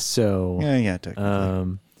passing. So, yeah,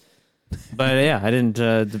 technically. but yeah, I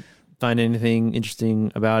didn't find anything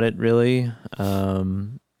interesting about it really.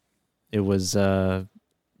 It was too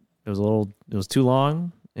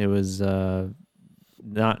long. It was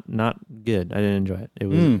not good. I didn't enjoy it. It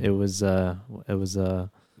was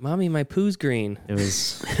Mommy, my poo's green. it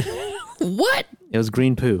was What? it was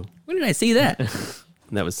green poo. When did I see that?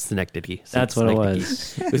 That was Synecdoche. That's what it Synecdoche.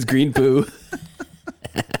 was. It was green poo.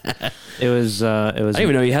 It was I didn't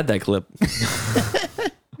even know you had that clip.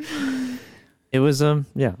 it was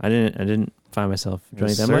yeah, I didn't find myself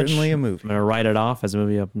enjoying it that much. Certainly a movie. I'm gonna write it off as a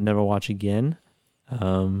movie I'll never watch again.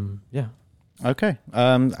 Yeah. Okay.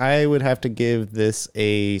 I would have to give this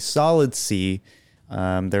a solid C.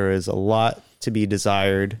 There is a lot to be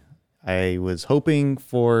desired. I was hoping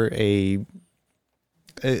for a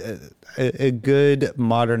good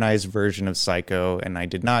modernized version of Psycho, and I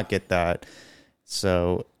did not get that.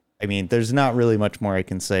 So, I mean, there's not really much more I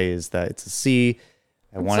can say is that it's a C.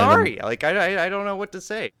 I don't know what to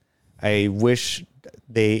say. I wish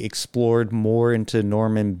they explored more into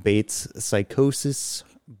Norman Bates' psychosis,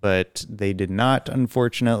 but they did not,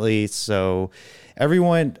 unfortunately. So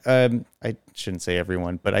everyone, I shouldn't say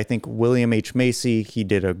everyone, but I think William H. Macy, he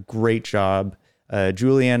did a great job.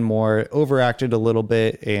 Julianne Moore overacted a little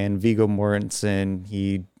bit, and Viggo Mortensen,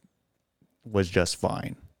 he was just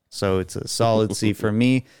fine. So it's a solid C for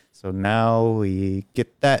me. So now we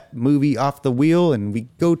get that movie off the wheel and we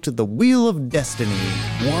go to the Wheel of Destiny.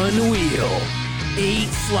 1 wheel, 8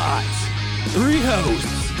 slots, 3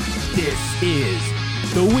 hosts. This is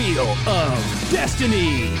the Wheel of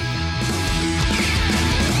Destiny.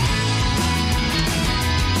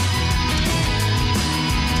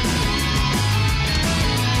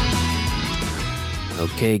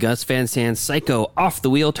 Okay, Gus Van Sant, Psycho, off the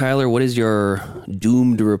wheel. Tyler, what is your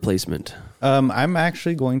doomed replacement? I'm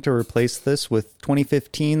actually going to replace this with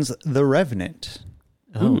 2015's The Revenant.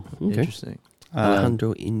 Oh, okay. interesting.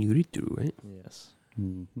 Alejandro Iñárritu, right? Yes.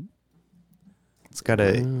 It's got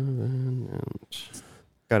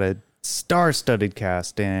a star-studded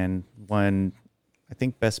cast and won, I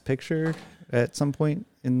think, Best Picture at some point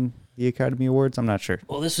in the Academy Awards. I'm not sure.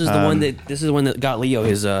 Well, this is the one that got Leo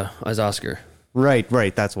his Oscar. Right.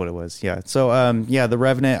 That's what it was. Yeah. So, The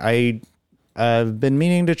Revenant. I've been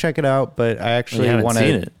meaning to check it out, but I actually want to.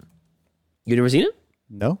 seen it. You never seen it?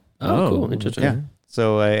 No. Oh, cool. Interesting. Yeah.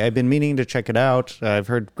 So I've been meaning to check it out. I've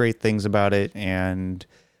heard great things about it, and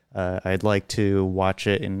I'd like to watch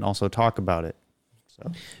it and also talk about it.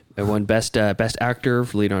 So I won best actor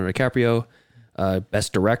for Leonardo DiCaprio,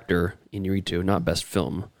 best director Iñárritu, not best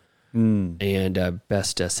film. and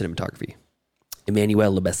best cinematography,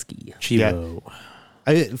 Emmanuel Lubezki. Chivo.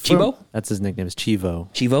 Chivo? That's his nickname. Is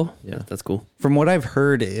Chivo. Chivo? Yeah. That's cool. From what I've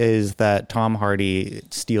heard is that Tom Hardy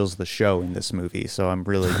steals the show in this movie. So I'm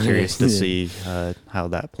really curious to see how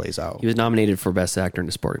that plays out. He was nominated for best actor in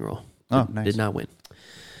a supporting role. Oh, nice. Did not win.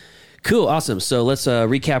 Cool, awesome. So let's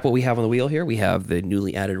recap what we have on the wheel here. We have the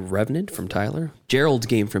newly added Revenant from Tyler, Gerald's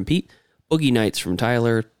Game from Pete, Boogie Nights from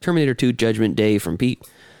Tyler, Terminator 2 Judgment Day from Pete,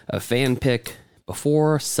 a fan pick,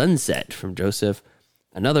 Before Sunset from Joseph,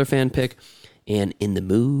 another fan pick, and In the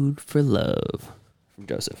Mood for Love from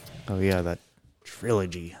Joseph. Oh, yeah, that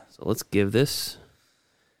trilogy. So let's give this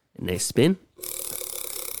a nice spin.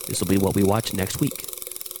 This will be what we watch next week.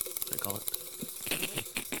 What do I call it?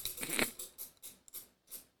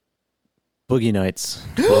 Boogie Nights.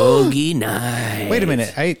 Boogie Nights. Wait a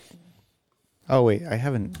minute. I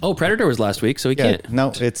haven't. Oh, Predator was last week, so we Yeah, can't.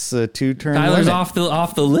 no, it's a 2-turn Tyler's limit. off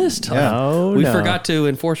the list. Yeah. Oh, We no. forgot to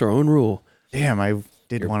enforce our own rule. Damn, I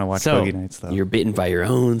did want to watch So, Boogie Nights, though. You're bitten by your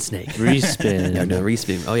own snake. Respin. No,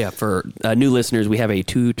 respin. Oh yeah, for new listeners, we have a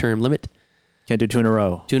 2-term limit. Can't do 2 in a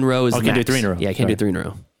row. 2 in a row is Oh, the can't do max. 3 in a row. Yeah, I can't do Sorry. 3 in a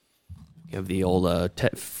row. You have the old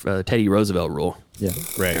Teddy Roosevelt rule. Yeah.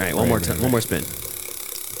 Right. All right, one more time, one more spin.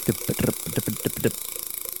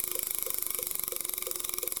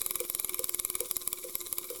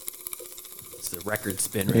 It's the record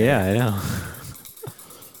spin. Right Yeah, I know.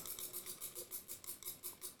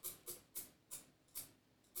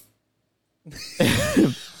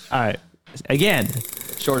 All right. Again.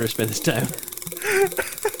 Shorter spin this time.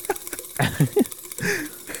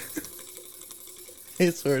 I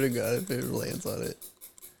swear to God, if it lands on it.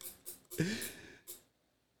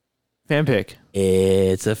 Fan pick.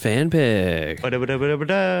 It's a fan pick. Fan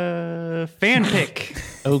pick.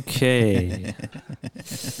 Okay.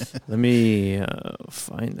 Let me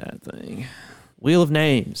find that thing. Wheel of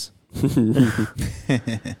Names.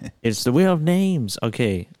 It's the Wheel of Names.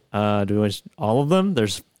 Okay. Do we watch all of them?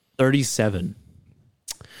 There's 37.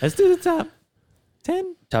 Let's do the top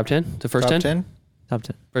 10. Top 10? The first Top 10? 10? Top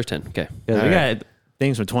 10. First 10. Okay. 'Cause we got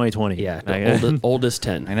things from 2020. Yeah. Like, The oldest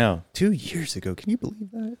 10. I know. 2 years ago. Can you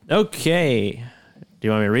believe that? okay. Do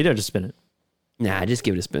you want me to read it or just spin it? Nah, just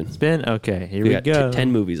give it a spin. Spin? Okay. Here We we got go.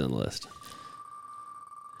 10 movies on the list.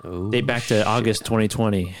 Oh, Date back to August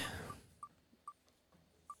 2020.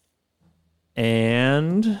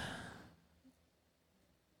 And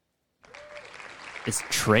it's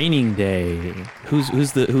Training Day. whose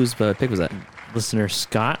pick was that? Listener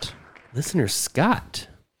Scott. Listener Scott.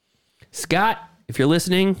 Scott, if you're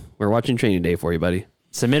listening, we're watching Training Day for you, buddy.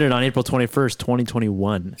 Submitted on April 21st,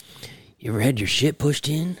 2021. You ever had your shit pushed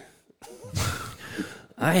in?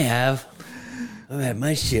 I have. I've had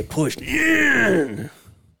my shit pushed in.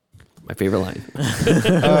 My favorite line.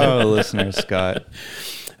 Oh, listener Scott.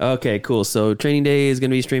 Okay, cool. So Training Day is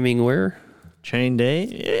going to be streaming where? Training Day?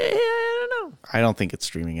 Yeah, I don't know. I don't think it's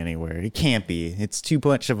streaming anywhere. It can't be. It's too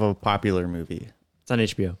much of a popular movie. It's on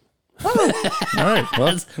HBO. All right.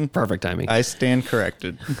 Well, Perfect timing. I stand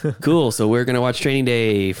corrected. Cool. So we're going to watch Training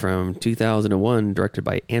Day from 2001, directed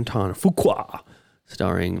by Anton Fuqua,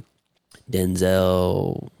 starring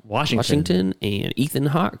Denzel Washington. and Ethan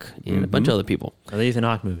Hawke and a bunch of other people. The Ethan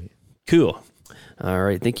Hawke movie. Cool. All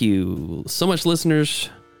right. Thank you so much, listeners.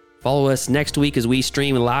 Follow us next week as we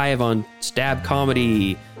stream live on Stab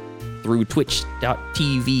Comedy through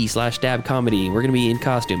twitch.tv/Stab Comedy. We're going to be in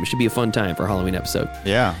costume. It should be a fun time for a Halloween episode.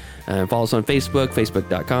 Yeah. Follow us on Facebook,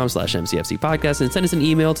 facebook.com/MCFC podcast, and send us an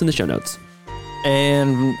email. It's in the show notes.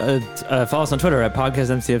 And follow us on Twitter at Podcast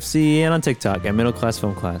MCFC and on TikTok at Middle Class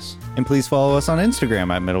Film Class. And please follow us on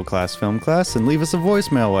Instagram at Middle Class Film Class and leave us a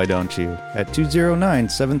voicemail, why don't you? At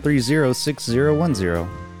 209-730-6010.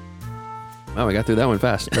 Wow, we got through that one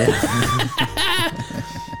fast. All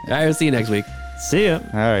right, we'll see you next week. See ya.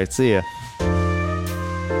 All right. See ya.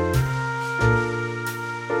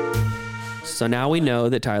 So now we know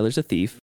that Tyler's a thief.